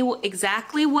me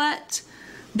exactly what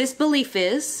this belief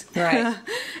is, right,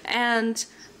 and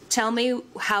tell me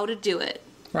how to do it,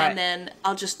 and then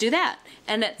I'll just do that.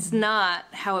 And it's not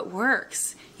how it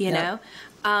works, you know.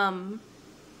 And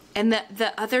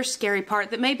the other scary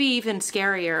part that may be even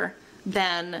scarier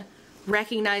than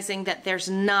recognizing that there's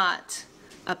not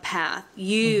a path.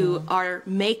 You are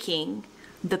making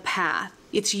the path.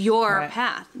 It's your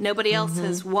path. Nobody else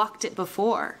has walked it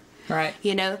before. Right.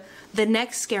 The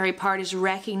next scary part is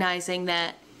recognizing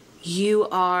that you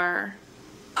are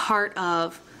part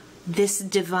of this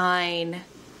divine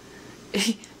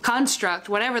construct,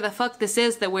 whatever the fuck this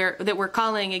is that we're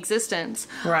calling existence.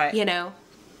 Right.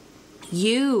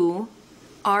 You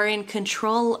are in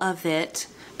control of it.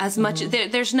 As much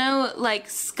there's no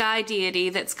sky deity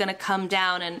that's going to come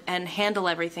down and handle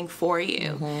everything for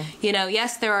you.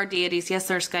 Yes, there are deities. Yes,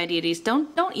 there are sky deities.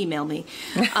 Don't email me.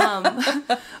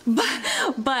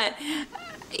 But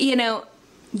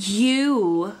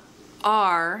you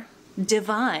are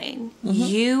divine.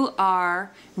 You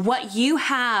are what you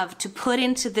have to put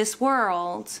into this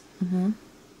world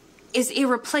is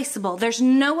irreplaceable. There's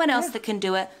no one else that can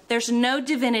do it. There's no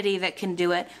divinity that can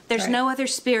do it. There's no other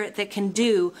spirit that can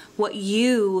do what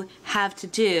you have to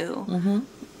do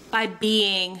by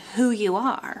being who you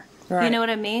are. You know what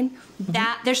I mean?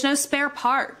 That there's no spare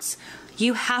parts.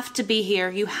 You have to be here.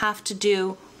 You have to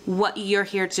do what you're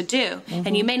here to do.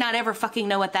 And you may not ever fucking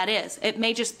know what that is. It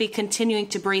may just be continuing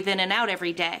to breathe in and out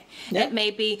every day. It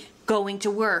may be going to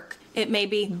work. It may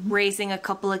be raising a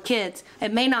couple of kids.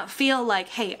 It may not feel like,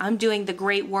 hey, I'm doing the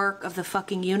great work of the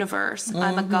fucking universe.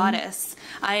 I'm a goddess.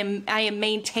 I am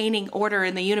maintaining order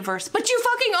in the universe. But you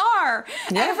fucking are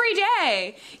every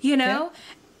day, you know?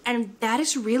 And that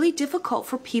is really difficult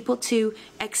for people to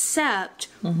accept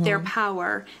their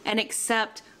power and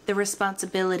accept the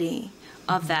responsibility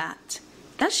of that.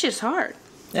 That's just hard.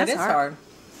 That is hard.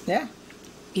 Yeah.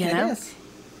 You know?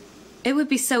 It would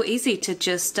be so easy to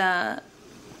just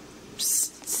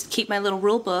keep my little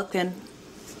rule book and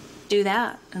do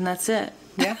that, and that's it.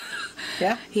 Yeah.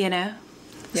 Yeah. You know?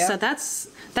 Yeah. So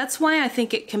that's why I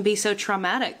think it can be so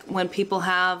traumatic when people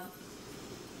have,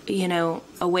 you know,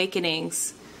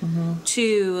 awakenings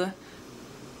to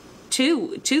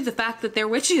the fact that they're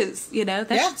witches, you know?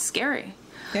 That's just scary.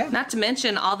 Yeah. Not to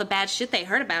mention all the bad shit they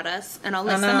heard about us, and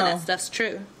only some of that stuff's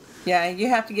true. Yeah, you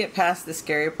have to get past the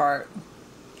scary part.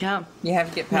 Yeah. You have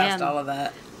to get past all of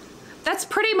that. That's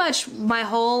pretty much my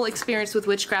whole experience with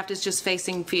witchcraft, is just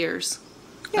facing fears.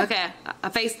 Yeah. Okay, I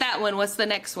faced that one. What's the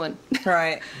next one?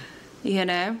 Right. You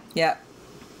know? Yeah.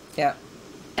 Yeah.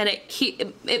 And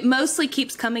it mostly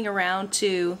keeps coming around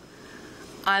to,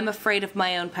 I'm afraid of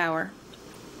my own power.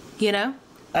 You know?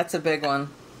 That's a big one.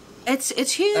 It's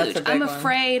huge. I'm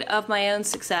afraid of my own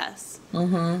success.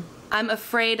 I'm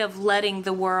afraid of letting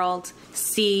the world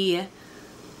see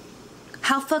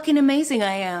how fucking amazing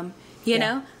I am. You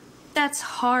know? That's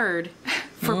hard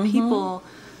for people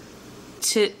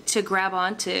to grab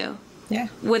onto. Yeah.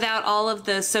 Without all of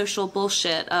the social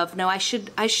bullshit of, no, I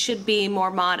should be more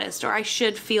modest, or I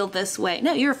should feel this way.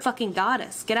 No, you're a fucking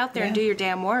goddess. Get out there and do your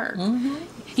damn work.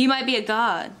 You might be a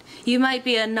god. You might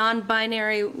be a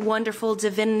non-binary, wonderful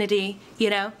divinity. You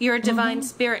know, you're a divine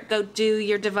spirit. Go do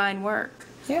your divine work.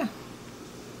 Yeah.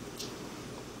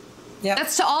 Yep.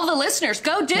 That's to all the listeners.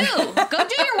 Go do your work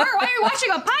while you're watching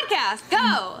a podcast.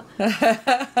 Go.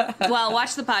 Well,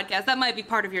 watch the podcast. That might be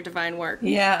part of your divine work.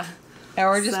 Yeah. And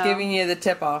we're just giving you the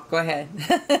tip off. Go ahead.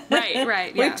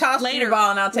 Right. We've tossed the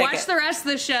ball and I'll take it. Watch the rest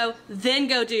of the show, then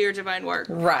go do your divine work.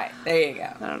 Right. There you go.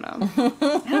 I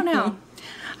don't know.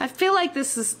 I feel like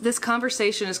this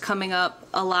conversation is coming up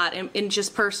a lot in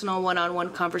just personal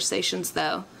one-on-one conversations,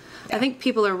 though. Yeah. I think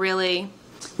people are really...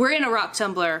 We're in a rock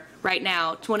tumbler right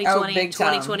now, 2020,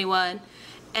 2021.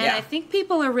 And I think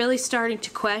people are really starting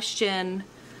to question,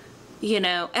 you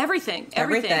know, everything.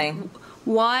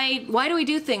 Why do we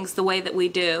do things the way that we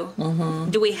do?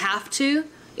 Do we have to?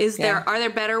 Are there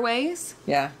better ways?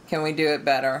 Yeah. Can we do it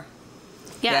better?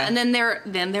 Yeah. And then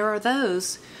there are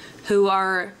those who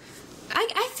are,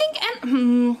 I think,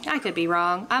 and I could be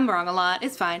wrong. I'm wrong a lot.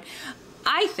 It's fine.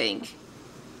 I think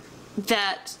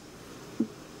that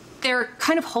they're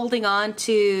kind of holding on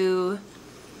to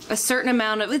a certain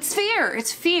amount of, it's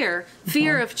fear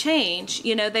of change.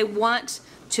 You know, they want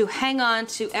to hang on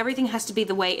to, everything has to be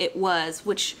the way it was,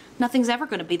 which nothing's ever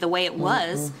going to be the way it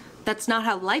was. That's not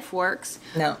how life works.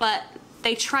 No. But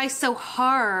they try so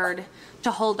hard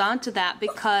to hold on to that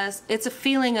because it's a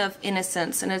feeling of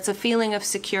innocence, and it's a feeling of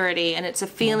security, and it's a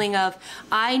feeling of,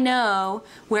 I know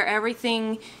where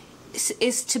everything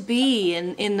is to be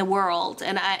in the world,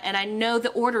 and I know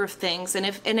the order of things, and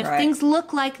if things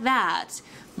look like that,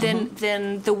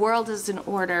 then the world is in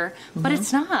order. But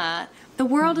it's not. The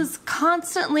world is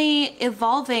constantly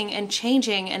evolving and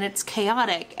changing, and it's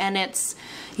chaotic, and it's,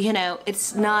 you know,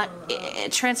 it's not,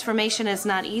 transformation is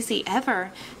not easy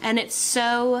ever. And it's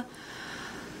so,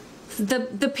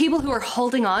 the people who are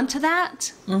holding on to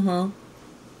that are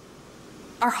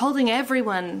holding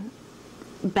everyone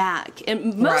back,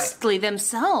 and mostly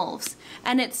themselves.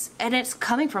 And it's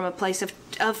coming from a place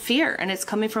of fear, and it's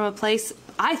coming from a place,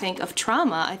 I think, of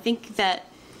trauma. I think that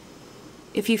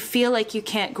if you feel like you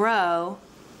can't grow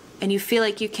and you feel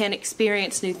like you can't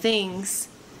experience new things,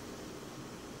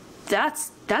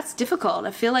 that's difficult.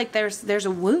 I feel like there's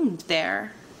a wound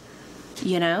there,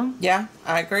 you know? Yeah,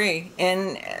 I agree.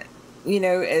 And, you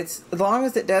know, it's, as long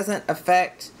as it doesn't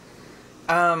affect,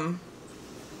 as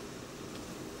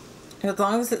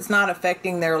long as it's not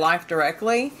affecting their life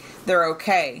directly, they're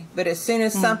okay. But as soon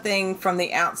as something from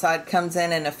the outside comes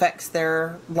in and affects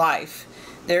their life,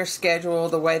 their schedule,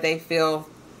 the way they feel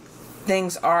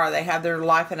things are. They have their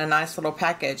life in a nice little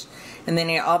package, and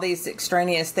then all these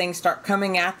extraneous things start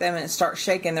coming at them and start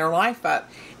shaking their life up.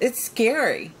 It's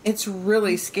scary. It's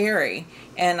really scary,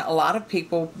 and a lot of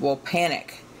people will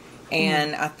panic,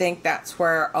 and I think that's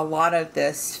where a lot of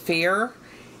this fear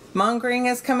mongering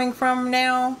is coming from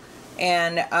now,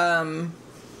 and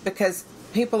because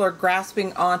people are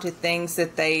grasping onto things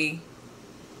that they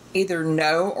either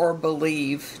know or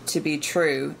believe to be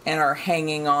true and are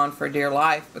hanging on for dear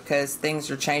life because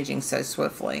things are changing so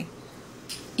swiftly.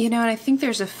 You know, and I think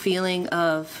there's a feeling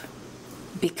of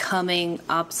becoming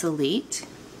obsolete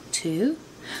too.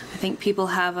 I think people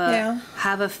have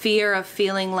a fear of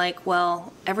feeling like,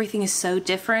 well, everything is so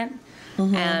different,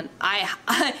 and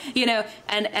I you know,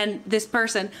 and this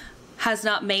person has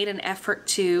not made an effort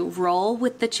to roll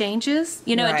with the changes.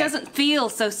 You know, It doesn't feel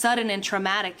so sudden and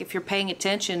traumatic if you're paying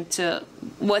attention to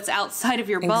what's outside of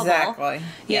your bubble. Exactly.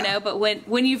 You know, but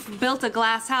when you've built a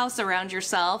glass house around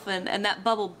yourself and that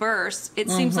bubble bursts,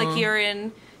 it seems like you're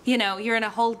in, you know, you're in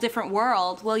a whole different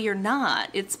world. Well, you're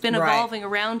not. It's been evolving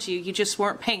around you. You just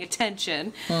weren't paying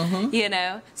attention, you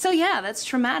know? So yeah, that's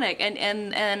traumatic.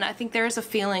 And I think there is a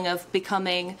feeling of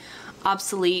becoming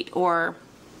obsolete or,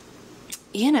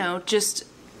 you know, just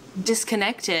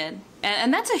disconnected,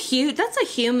 and that's a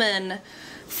human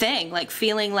thing, like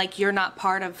feeling like you're not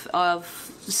part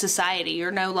of society, you're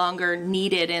no longer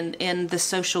needed in the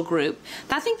social group.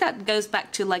 I think that goes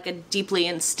back to like a deeply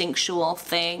instinctual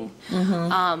thing,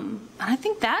 and I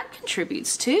think that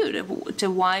contributes too to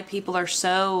why people are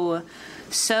so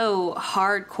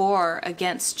hardcore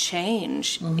against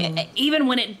change, even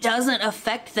when it doesn't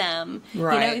affect them, you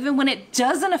know, even when it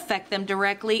doesn't affect them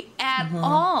directly at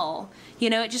all, you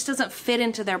know, it just doesn't fit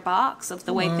into their box of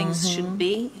the way things should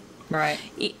be. Right.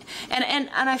 And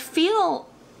I feel,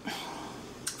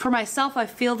 for myself, I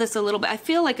feel this a little bit. I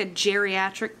feel like a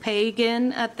geriatric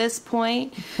pagan at this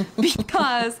point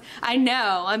because I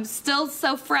know I'm still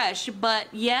so fresh,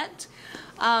 but yet,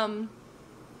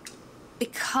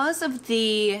 because of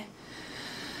the,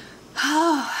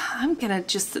 I'm gonna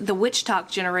just, the witch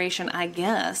talk generation, I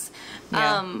guess.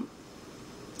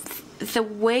 The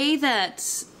way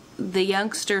that the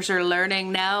youngsters are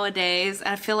learning nowadays,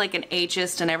 I feel like an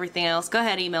ageist and everything else. Go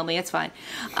ahead, email me, it's fine.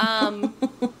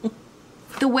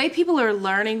 The way people are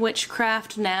learning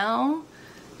witchcraft now,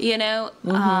 you know,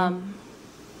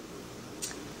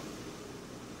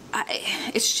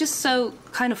 it's just so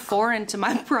kind of foreign to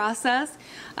my process.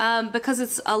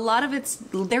 Because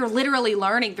they're literally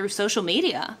learning through social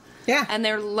media. Yeah. And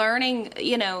they're learning,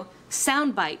 you know,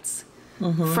 sound bites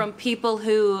from people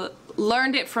who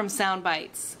learned it from sound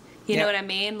bites. You know what I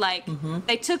mean? Like,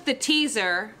 they took the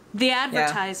teaser, the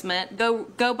advertisement,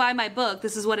 go buy my book,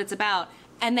 this is what it's about.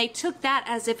 And they took that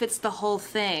as if it's the whole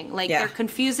thing. Like, they're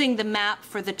confusing the map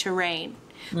for the terrain.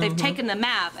 They've taken the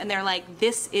map and they're like,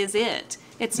 this is it.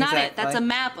 It's not it. That's a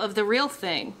map of the real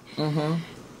thing.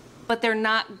 But they're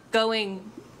not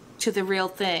going to the real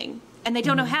thing. And they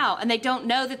don't know how. And they don't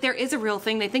know that there is a real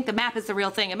thing. They think the map is the real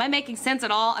thing. Am I making sense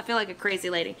at all? I feel like a crazy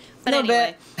lady. But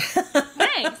anyway.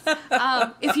 Thanks.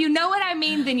 If you know what I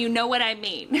mean, then you know what I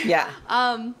mean. Yeah.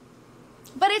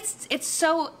 But it's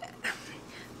so...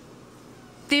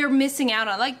 They're missing out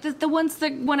on... Like, the ones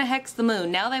that want to hex the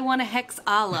moon. Now they want to hex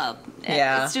Allah.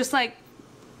 Yeah. It's just like...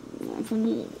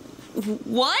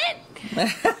 What?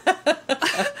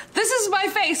 This is my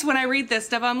face when I read this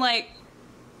stuff. I'm like,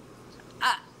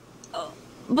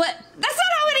 but that's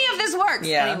not how any of this works.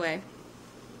 Anyway.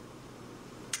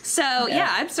 So,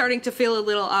 I'm starting to feel a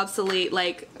little obsolete.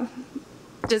 Like,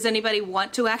 does anybody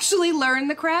want to actually learn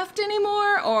the craft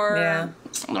anymore?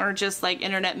 Or just like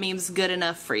internet memes good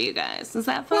enough for you guys? Is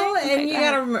that fine? Well, and you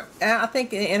gotta remember, I think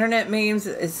the internet memes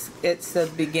it's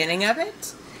the beginning of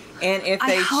it. And if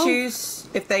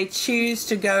they choose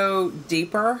to go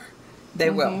deeper, they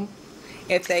will.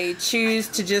 If they choose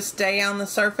to just stay on the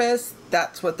surface,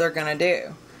 that's what they're going to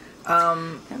do.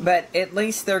 But at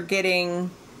least they're getting,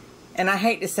 and I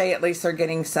hate to say at least they're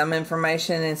getting some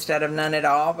information instead of none at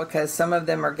all, because some of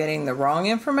them are getting the wrong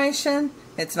information.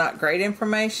 It's not great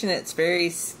information. It's very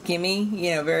skimmy,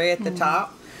 you know, very at the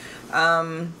top.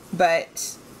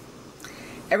 But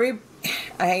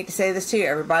I hate to say this too,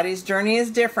 everybody's journey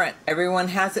is different. Everyone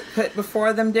has it put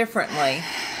before them differently.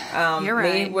 You're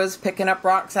right. Me was picking up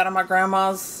rocks out of my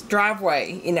grandma's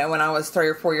driveway, you know, when I was 3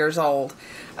 or 4 years old,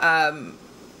 and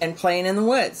playing in the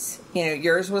woods. You know,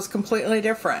 yours was completely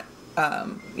different.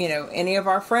 You know, any of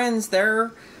our friends,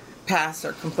 their paths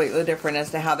are completely different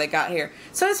as to how they got here.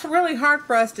 So it's really hard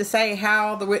for us to say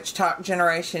how the witch talk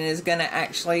generation is going to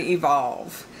actually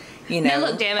evolve. you know. Now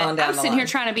look, damn it, on down I'm the sitting line. here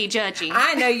trying to be judgy.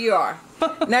 I know you are. No,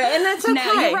 and that's okay.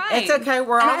 No, you're right. It's okay.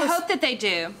 We're and all I hope that they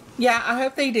do. Yeah, I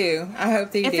hope they do. I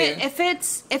hope they do. If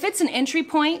it's an entry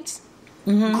point,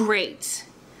 great.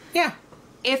 Yeah.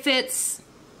 If it's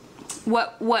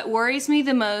what worries me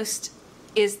the most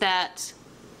is that,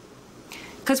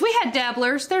 because we had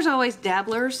dabblers. There's always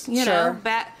dabblers, you know.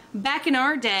 Back in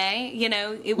our day, you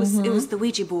know, it was the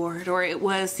Ouija board, or it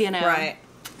was, you know, right.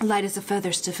 light as a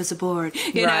feather, stiff as a board,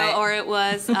 you right. know, or it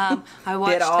was I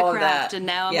watched The Craft and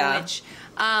now I'm a witch.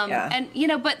 And, you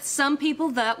know, but some people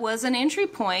that was an entry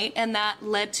point and that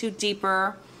led to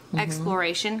deeper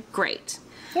exploration. Great.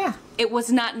 Yeah. It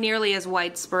was not nearly as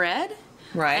widespread.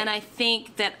 Right. And I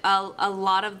think that a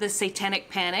lot of the satanic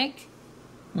panic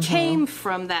came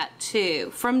from that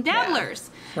too, from dabblers.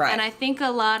 Yeah. Right. And I think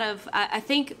I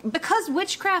think because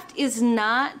witchcraft is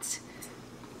not,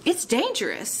 it's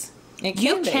dangerous.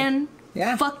 You can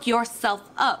fuck yourself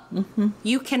up.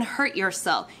 You can hurt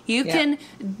yourself. You can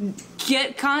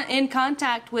get in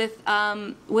contact with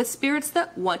spirits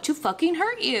that want to fucking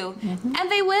hurt you, and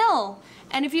they will.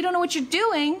 And if you don't know what you're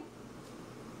doing,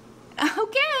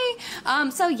 okay.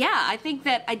 So yeah, I think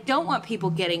that I don't want people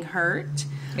getting hurt.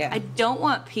 Yeah. I don't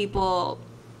want people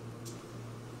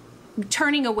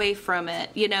turning away from it.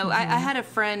 You know, I had a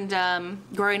friend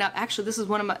growing up. Actually, this is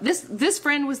one of my this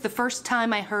friend was the first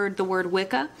time I heard the word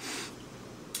Wicca,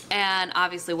 and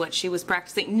obviously what she was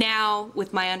practicing now,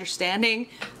 with my understanding,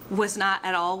 was not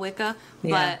at all Wicca.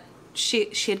 Yeah. But she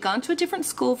had gone to a different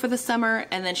school for the summer,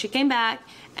 and then she came back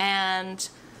and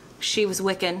she was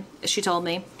Wiccan, she told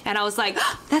me. And I was like,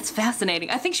 oh, that's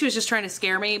fascinating. I think she was just trying to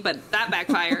scare me, but that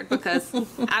backfired because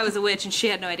I was a witch and she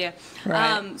had no idea.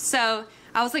 Right. So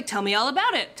I was like, tell me all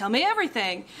about it. Tell me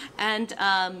everything. And,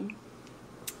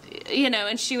 you know,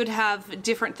 and she would have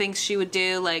different things she would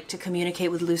do, like to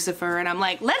communicate with Lucifer. And I'm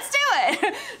like, let's do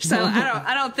it. So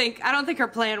I don't think her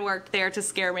plan worked there to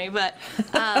scare me. But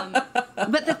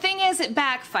the thing is, it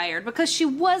backfired because she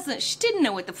didn't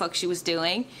know what the fuck she was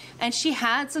doing. And she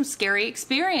had some scary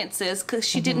experiences because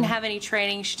she didn't have any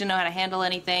training. She didn't know how to handle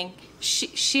anything.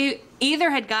 She either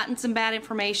had gotten some bad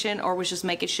information or was just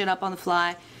making shit up on the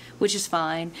fly, which is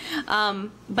fine.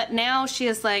 But now she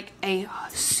is like a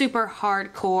super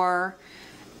hardcore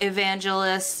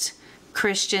evangelist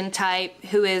Christian type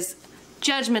who is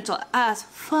judgmental as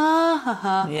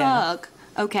fuck. Yeah.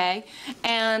 Okay?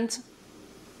 And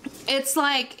it's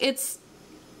like,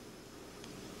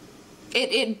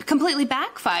 it completely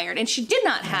backfired, and she did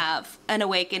not have an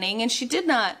awakening, and she did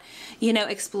not, you know,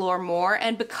 explore more.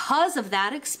 And because of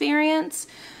that experience,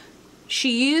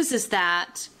 she uses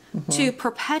that to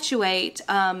perpetuate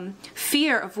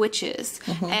fear of witches.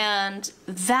 And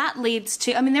that leads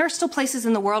to, I mean, there are still places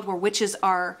in the world where witches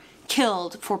are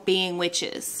killed for being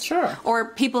witches. Sure. Or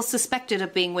people suspected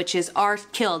of being witches are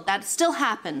killed. That still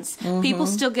happens. People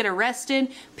still get arrested.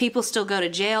 People still go to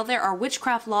jail. There are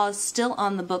witchcraft laws still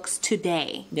on the books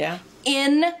today. Yeah.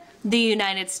 In the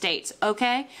United States,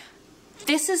 okay?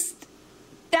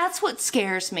 That's what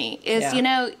scares me, is, you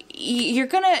know, you're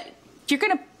gonna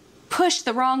push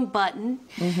the wrong button,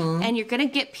 and you're gonna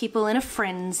get people in a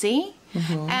frenzy,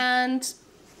 and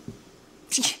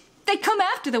they come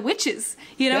after the witches.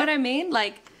 You know what I mean?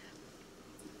 Like,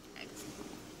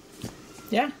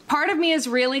 part of me is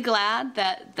really glad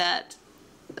that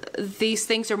these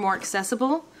things are more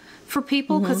accessible for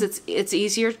people because it's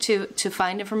easier to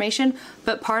find information.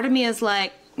 But part of me is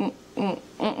like,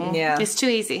 it's too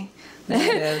easy.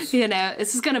 It is. You know,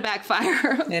 this is going to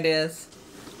backfire. It is.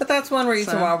 But that's one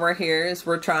reason why we're here, is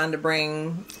we're trying to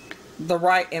bring the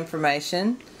right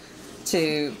information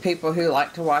to people who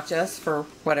like to watch us for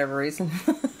whatever reason.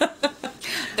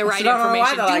 The right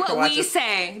information. Do what we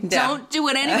say. Don't do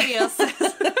what anybody else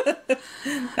says.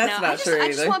 That's not true either. I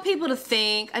just want people to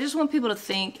think. I just want people to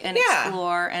think and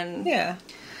explore and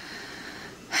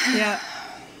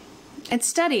and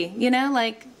study. You know,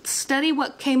 like study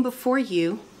what came before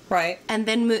you, right? And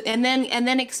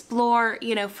then explore.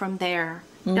 You know, from there.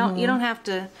 You don't have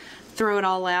to throw it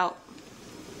all out.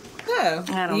 No,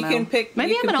 I don't know. Can pick.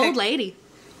 Maybe I'm an old lady.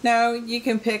 No, you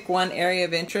can pick one area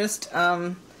of interest.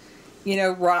 You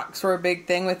know, rocks were a big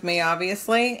thing with me,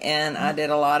 obviously, and I did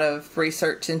a lot of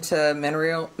research into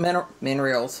minerals and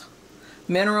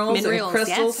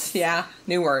crystals. Yes. Yeah,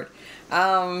 new word.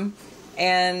 And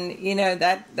you know,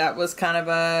 that was kind of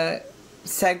a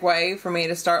segue for me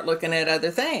to start looking at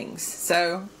other things.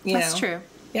 So That's true.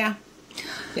 Yeah.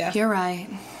 Yeah. You're right.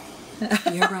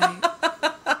 You're right.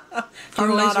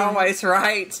 I'm not always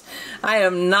right. I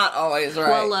am not always right.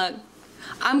 Well, look,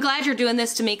 I'm glad you're doing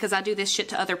this to me because I do this shit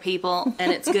to other people,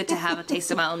 and it's good to have a taste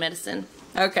of my own medicine.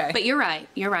 Okay. But you're right.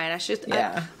 You're right. I should.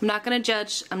 Yeah. I'm not gonna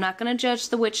judge. I'm not gonna judge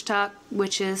the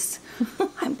witches.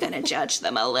 I'm gonna judge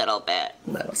them a little bit.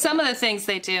 Some of the things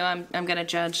they do, I'm gonna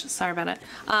judge. Sorry about it.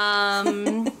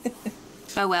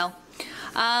 Oh well.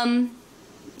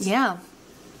 Yeah.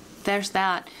 There's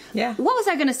that. Yeah. What was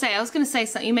I gonna say? I was gonna say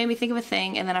something. You made me think of a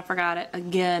thing, and then I forgot it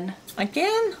again.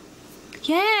 Again?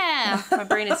 Yeah. My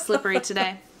brain is slippery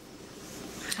today.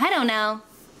 I don't know.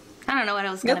 I don't know what it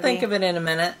was gonna be. You'll think of it in a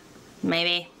minute.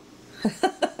 Maybe.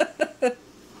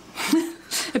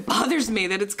 It bothers me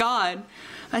that it's gone.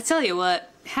 I tell you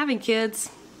what, having kids,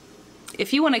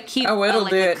 if you want to keep it'll like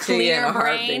do a it to you in clear a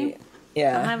brain, heartbeat.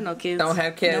 Yeah. don't have no kids. Don't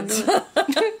have kids. Don't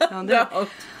do it. Don't do it. No.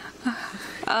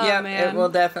 Oh, Yep, man. it will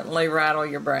definitely rattle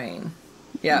your brain.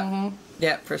 Yep. Mm-hmm.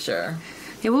 Yep, for sure.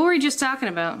 Yeah, what were we just talking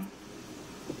about?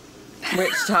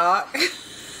 Witch talk.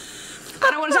 I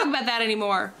don't want to talk about that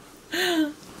anymore. Girl.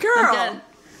 I'm done.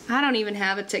 I don't even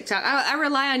have a TikTok. I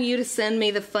rely on you to send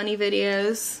me the funny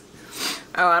videos.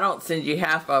 Oh, I don't send you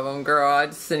half of them, girl. I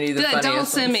just send you the funniest Don't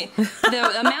send ones. me.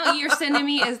 The amount you're sending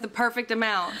me is the perfect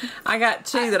amount. I got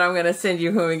two that I'm going to send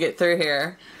you when we get through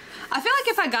here. I feel like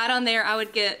if I got on there, I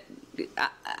would get...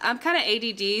 I'm kind of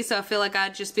ADD, so I feel like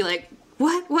I'd just be like,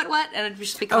 what? And I'd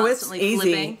just be constantly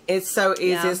flipping. It's so easy.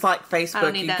 Yeah. It's like I don't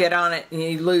Facebook. need You that. get on it and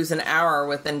you lose an hour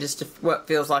within just what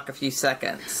feels like a few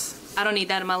seconds. I don't need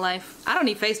that in my life. I don't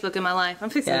need Facebook in my life. I'm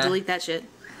fixing to delete that shit.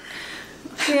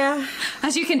 Yeah.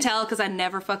 As you can tell, because I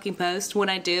never fucking post. When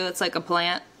I do, it's like a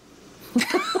plant.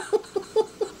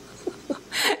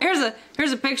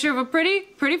 Here's a picture of a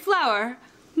pretty flower.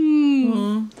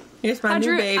 Here's my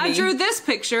new baby. I drew this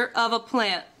picture of a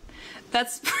plant.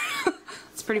 That's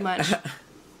pretty much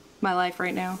my life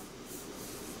right now.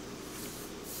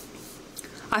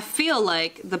 I feel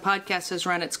like the podcast has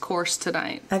run its course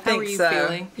tonight. I think How are you so.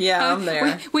 feeling? Yeah, I'm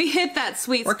there. We hit that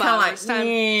sweet We're spot. kind of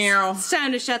like, It's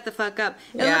time to shut the fuck up.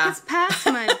 And Yeah. look, it's past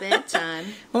my bedtime.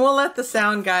 And we'll let the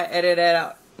sound guy edit it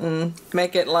out and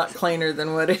make it a lot cleaner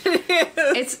than what it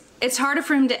is. It's harder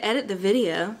for him to edit the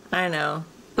video I know.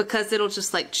 because it'll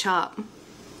just like chop.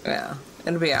 Yeah,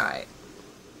 it'll be alright.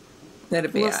 It'll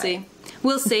be We'll alright. see.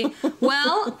 We'll see.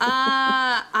 Well,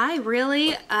 I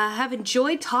really have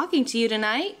enjoyed talking to you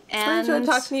tonight. And I enjoyed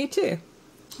talking to you too.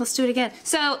 let's do it again.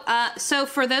 So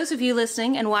for those of you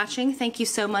listening and watching, thank you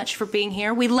so much for being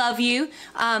here. We love you.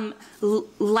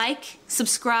 Like,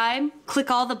 subscribe, click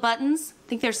all the buttons. I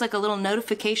think there's like a little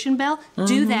notification bell.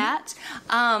 Do that.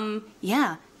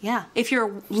 Yeah. If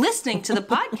you're listening to the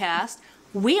podcast,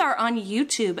 we are on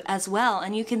YouTube as well,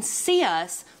 and you can see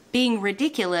us being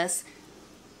ridiculous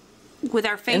with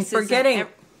our faces. And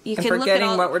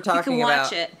forgetting what we're talking You can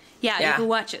watch about. it. Yeah, you can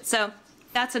watch it. So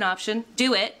that's an option.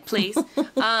 Do it, please.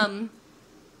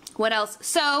 What else?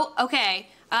 So, okay,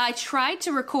 I tried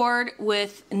to record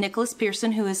with Nicholas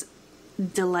Pearson, who is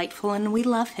delightful and we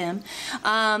love him,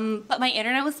 but my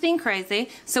internet was being crazy,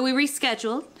 so we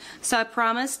rescheduled. So I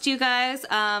promised you guys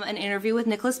an interview with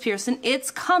Nicholas Pearson.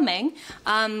 It's coming.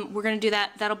 We're gonna do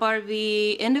that. That'll probably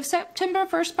be end of September,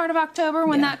 first part of October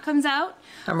when that comes out.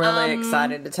 I'm really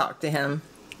excited to talk to him.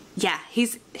 Yeah,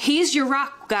 he's your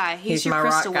rock guy. He's your my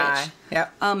crystal rock guy. witch.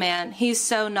 Yep. Oh man, he's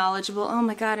so knowledgeable. Oh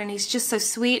my god, and he's just so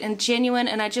sweet and genuine.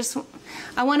 And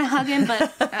I want to hug him,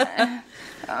 but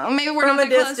maybe we're From not a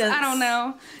that close. distance. I don't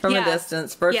know. From Yeah. a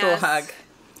distance, virtual Yes. hug.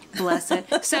 Bless it.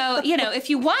 So, if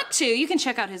you want to, you can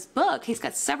check out his book. He's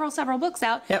got several books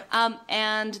out. Yep.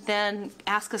 And then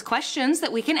ask us questions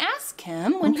that we can ask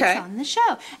him when Okay. he's on the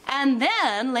show. And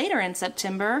then later in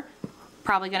September,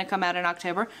 probably going to come out in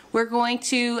October, we're going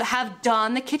to have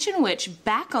Dawn the Kitchen Witch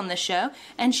back on the show.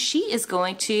 And she is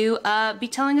going to be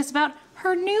telling us about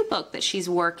her new book that she's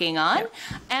working on. Yep.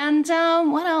 And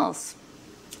what else?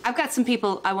 I've got some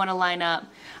people I want to line up.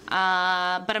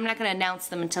 But I'm not going to announce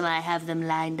them until I have them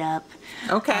lined up.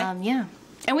 Okay. Yeah.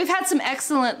 And we've had some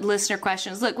excellent listener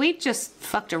questions. Look, we just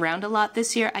fucked around a lot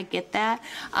this year. I get that.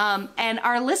 And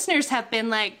our listeners have been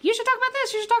like, you should talk about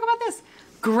this. You should talk about this.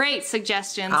 Great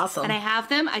suggestions. Awesome. And I have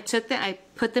them. I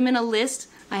put them in a list.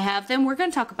 I have them. We're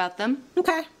going to talk about them.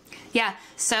 Okay. Yeah.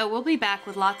 So we'll be back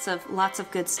with lots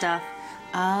of good stuff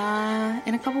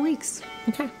in a couple weeks.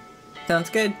 Okay. Sounds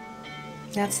good.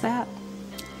 That's that.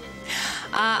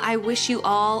 I wish you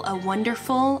all a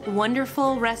wonderful,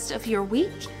 wonderful rest of your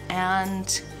week. And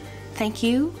thank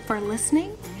you for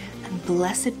listening. And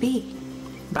blessed be.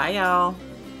 Bye, y'all.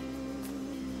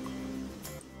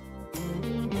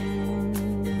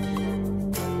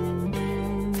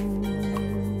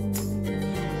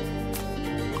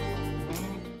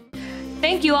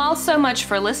 Thank you all so much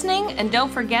for listening, and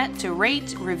don't forget to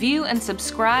rate, review, and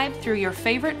subscribe through your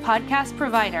favorite podcast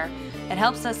provider. It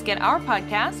helps us get our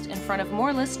podcast in front of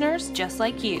more listeners just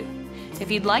like you. If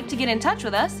you'd like to get in touch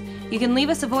with us, you can leave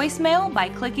us a voicemail by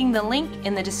clicking the link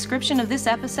in the description of this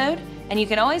episode, and you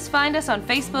can always find us on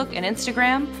Facebook and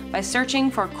Instagram by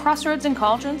searching for Crossroads and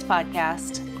Cauldrons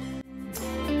Podcast.